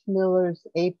George Miller's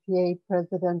APA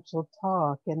presidential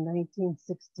talk in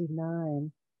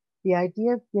 1969, the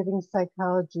idea of giving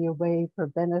psychology away for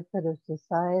benefit of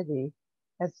society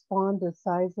has spawned a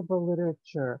sizable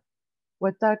literature.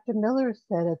 What Dr. Miller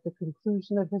said at the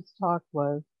conclusion of his talk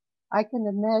was, "I can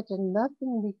imagine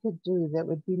nothing we could do that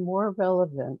would be more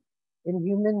relevant in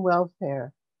human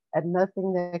welfare and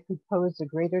nothing that could pose a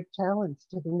greater challenge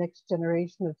to the next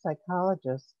generation of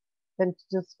psychologists than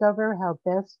to discover how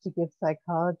best to give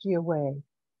psychology away."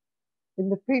 In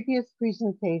the previous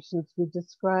presentations, we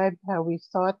described how we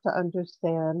sought to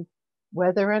understand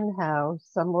whether and how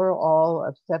some or all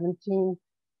of 17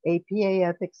 APA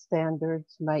ethics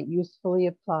standards might usefully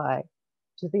apply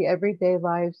to the everyday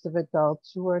lives of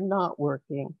adults who are not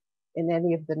working in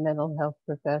any of the mental health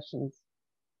professions.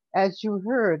 As you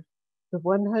heard, the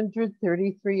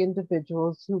 133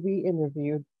 individuals who we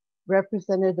interviewed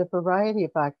represented a variety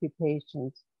of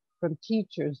occupations, from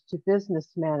teachers to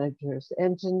business managers,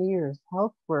 engineers,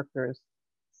 health workers,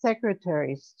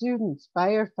 secretaries, students,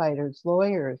 firefighters,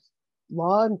 lawyers,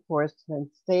 law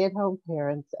enforcement, stay-at-home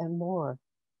parents, and more.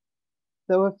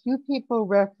 Though a few people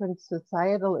referenced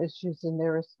societal issues in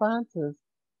their responses,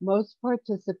 most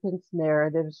participants'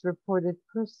 narratives reported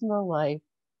personal life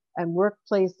and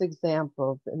workplace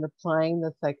examples in applying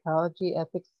the psychology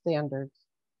ethics standards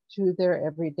to their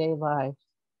everyday lives.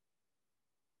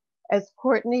 As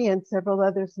Courtney and several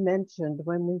others mentioned,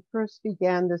 when we first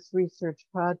began this research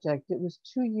project, it was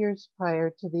 2 years prior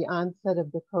to the onset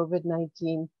of the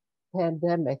COVID-19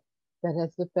 pandemic that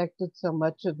has affected so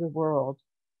much of the world.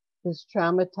 This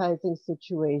traumatizing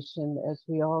situation, as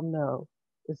we all know,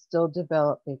 is still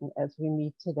developing as we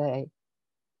meet today.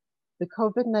 The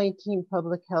COVID-19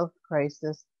 public health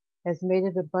crisis has made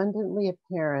it abundantly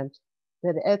apparent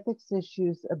that ethics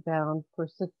issues abound for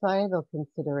societal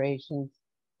considerations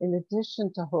in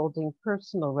addition to holding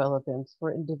personal relevance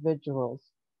for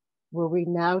individuals. Were we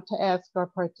now to ask our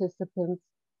participants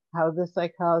how the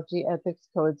psychology ethics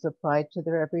codes apply to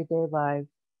their everyday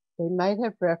lives, they might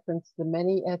have referenced the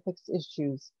many ethics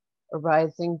issues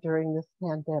arising during this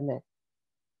pandemic.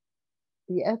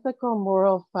 The ethical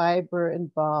moral fiber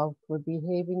involved for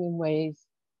behaving in ways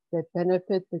that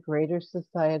benefit the greater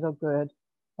societal good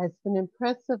has been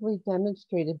impressively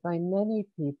demonstrated by many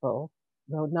people,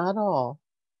 though not all,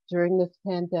 during this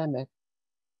pandemic.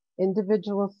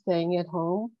 Individuals staying at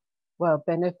home while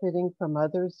benefiting from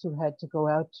others who had to go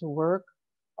out to work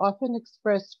often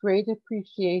expressed great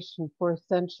appreciation for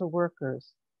essential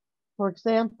workers. For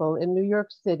example, in New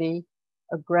York City,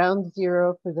 a ground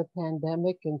zero for the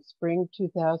pandemic in spring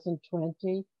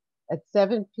 2020, at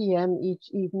 7 p.m.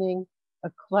 each evening, a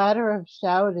clatter of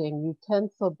shouting,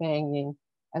 utensil banging,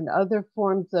 and other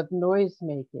forms of noise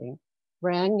making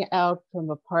rang out from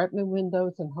apartment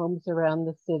windows and homes around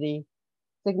the city,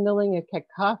 signaling a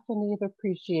cacophony of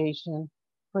appreciation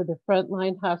for the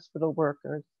frontline hospital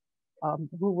workers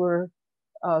who were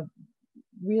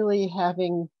really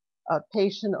having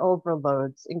patient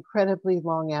overloads, incredibly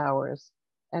long hours,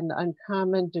 and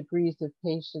uncommon degrees of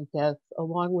patient deaths,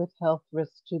 along with health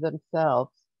risks to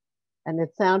themselves. And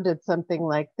it sounded something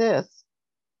like this.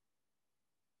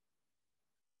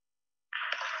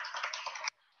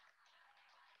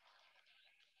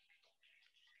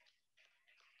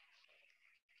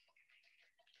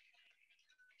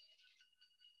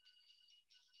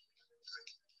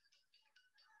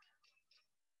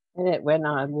 And it went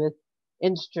on with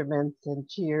instruments and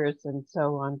cheers and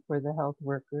so on for the health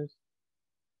workers.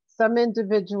 Some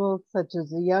individuals, such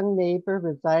as a young neighbor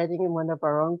residing in one of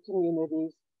our own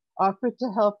communities, offered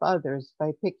to help others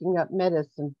by picking up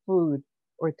medicine, food,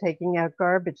 or taking out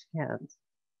garbage cans.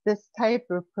 This type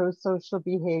of pro-social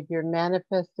behavior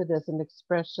manifested as an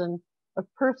expression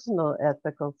of personal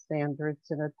ethical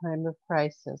standards in a time of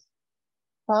crisis.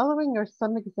 Following are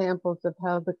some examples of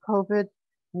how the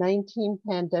COVID-19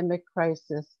 pandemic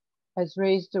crisis has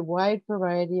raised a wide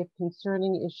variety of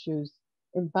concerning issues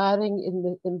embodied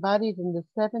in the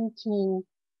 17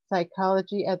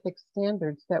 psychology ethics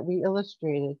standards that we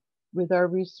illustrated with our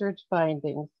research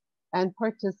findings and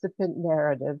participant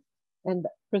narratives and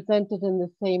presented in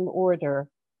the same order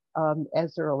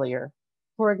as earlier.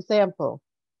 For example,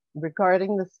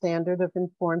 regarding the standard of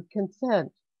informed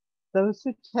consent, those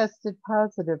who tested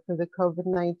positive for the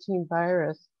COVID-19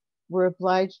 virus were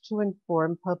obliged to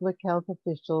inform public health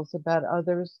officials about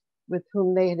others with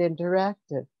whom they had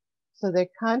interacted, so that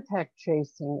contact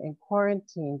tracing and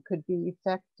quarantine could be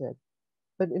effected.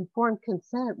 But informed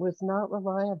consent was not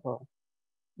reliable.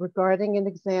 Regarding an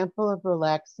example of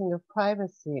relaxing of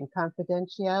privacy and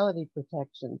confidentiality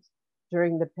protections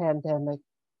during the pandemic,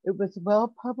 it was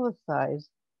well publicized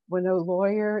when a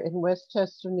lawyer in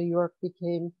Westchester, New York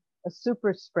became a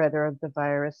super spreader of the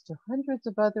virus to hundreds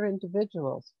of other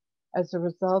individuals as a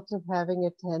result of having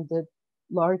attended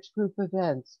large group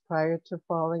events prior to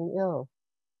falling ill.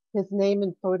 His name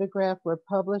and photograph were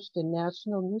published in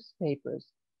national newspapers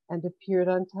and appeared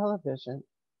on television.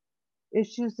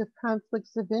 Issues of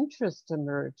conflicts of interest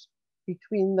emerged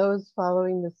between those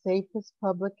following the safest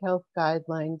public health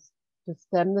guidelines to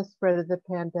stem the spread of the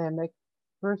pandemic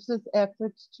versus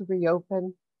efforts to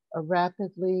reopen a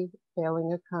rapidly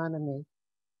failing economy.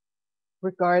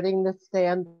 Regarding the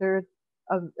standard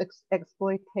of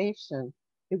exploitation,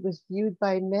 it was viewed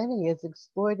by many as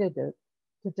exploitative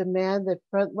to demand that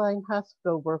frontline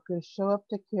hospital workers show up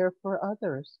to care for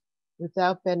others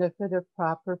without benefit of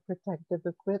proper protective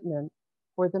equipment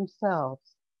for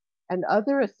themselves, and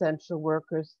other essential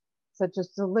workers such as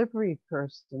delivery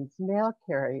persons, mail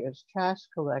carriers, trash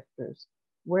collectors,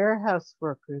 warehouse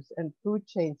workers, and food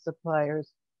chain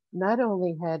suppliers not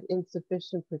only had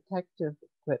insufficient protective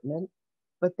equipment,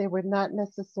 but they were not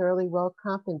necessarily well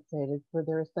compensated for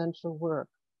their essential work.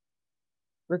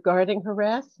 Regarding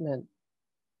harassment,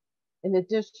 in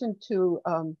addition to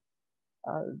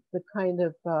the kind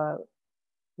of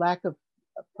lack of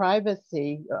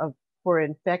privacy for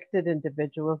infected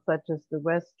individuals, such as the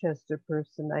Westchester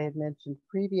person I had mentioned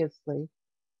previously,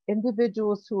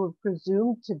 individuals who were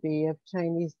presumed to be of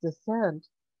Chinese descent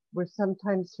were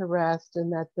sometimes harassed in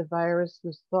that the virus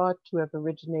was thought to have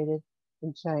originated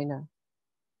in China.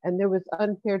 And there was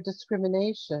unfair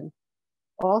discrimination,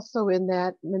 also in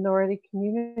that minority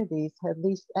communities had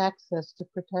least access to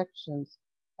protections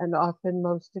and often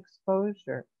most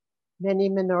exposure. Many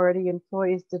minority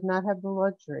employees did not have the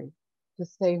luxury to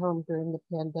stay home during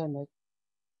the pandemic.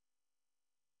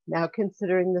 Now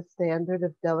considering the standard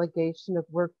of delegation of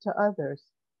work to others,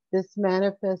 this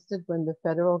manifested when the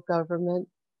federal government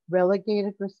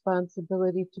relegated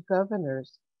responsibility to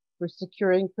governors for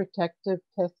securing protective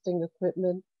testing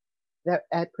equipment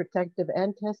protective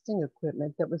and testing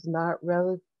equipment that was not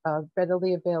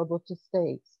readily available to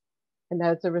states. And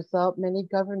as a result, many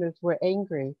governors were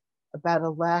angry about a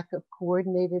lack of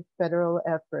coordinated federal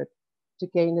effort to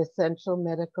gain essential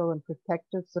medical and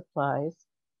protective supplies,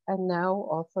 and now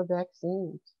also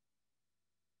vaccines.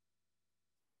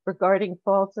 Regarding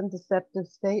false and deceptive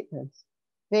statements,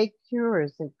 fake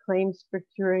cures and claims for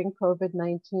curing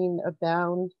COVID-19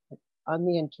 abound on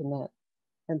the internet,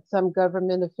 and some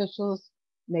government officials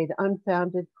made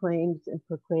unfounded claims in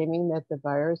proclaiming that the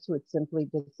virus would simply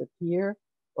disappear,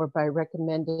 or by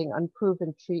recommending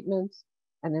unproven treatments,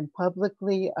 and in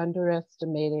publicly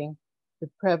underestimating the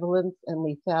prevalence and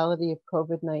lethality of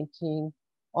COVID-19,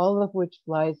 all of which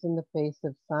flies in the face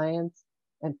of science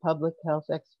and public health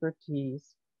expertise.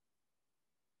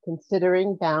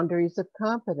 Considering boundaries of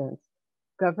competence,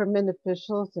 government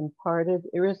officials imparted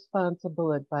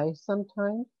irresponsible advice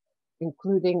sometimes,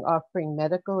 including offering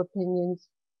medical opinions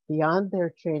beyond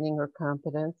their training or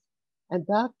competence, and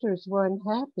doctors were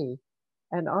unhappy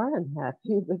and are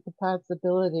unhappy with the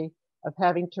possibility of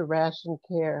having to ration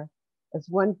care. As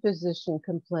one physician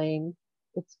complained,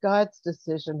 it's God's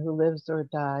decision who lives or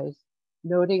dies,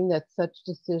 noting that such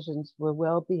decisions were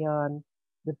well beyond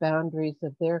the boundaries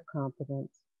of their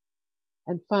competence.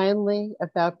 And finally,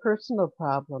 about personal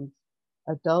problems,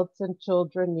 adults and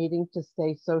children needing to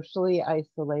stay socially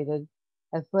isolated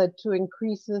has led to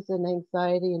increases in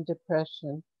anxiety and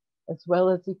depression, as well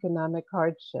as economic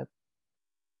hardship.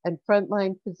 And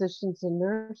frontline physicians and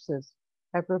nurses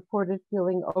have reported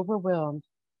feeling overwhelmed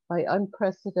by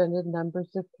unprecedented numbers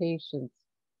of patients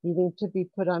needing to be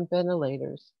put on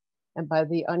ventilators, and by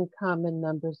the uncommon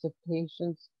numbers of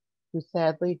patients who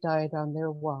sadly died on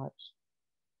their watch.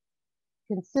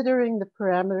 Considering the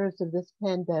parameters of this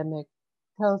pandemic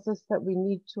tells us that we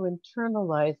need to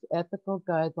internalize ethical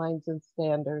guidelines and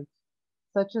standards,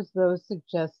 such as those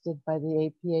suggested by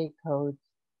the APA codes,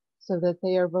 so that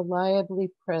they are reliably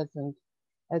present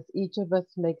as each of us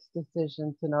makes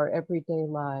decisions in our everyday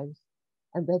lives,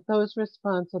 and that those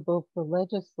responsible for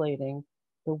legislating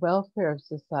the welfare of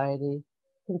society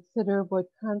consider what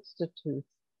constitutes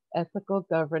ethical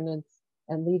governance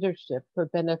and leadership for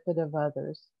benefit of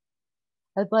others.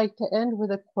 I'd like to end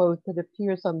with a quote that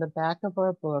appears on the back of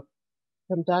our book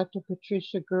from Dr.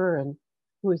 Patricia Gurin,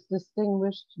 who is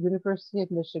Distinguished University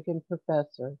of Michigan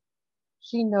professor.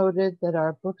 She noted that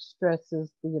our book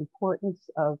stresses the importance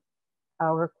of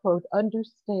our, quote,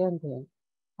 understanding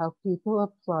how people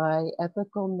apply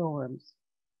ethical norms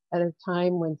at a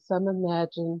time when some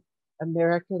imagine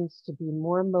Americans to be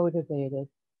more motivated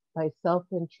by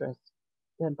self-interest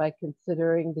than by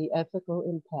considering the ethical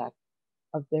impact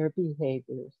of their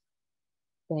behaviors.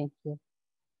 Thank you.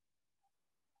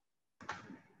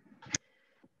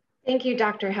 Thank you,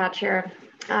 Dr. Hatcher.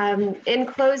 In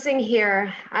closing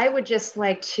here, I would just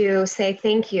like to say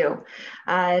thank you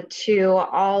to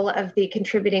all of the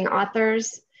contributing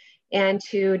authors and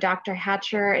to Dr.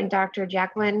 Hatcher and Dr.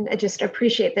 Jacquin. I just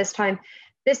appreciate this time.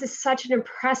 This is such an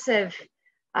impressive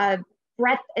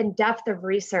breadth and depth of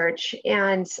research,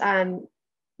 and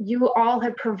you all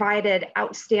have provided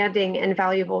outstanding and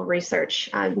valuable research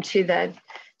to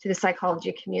the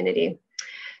psychology community.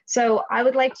 So I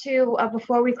would like to,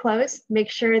 before we close, make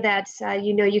sure that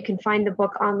you can find the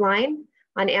book online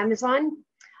on Amazon,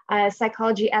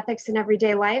 Psychology, Ethics, and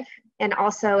Everyday Life. And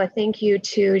also a thank you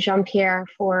to Jean-Pierre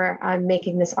for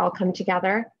making this all come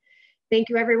together. Thank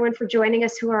you everyone for joining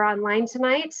us who are online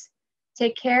tonight.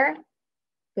 Take care.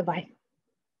 Goodbye.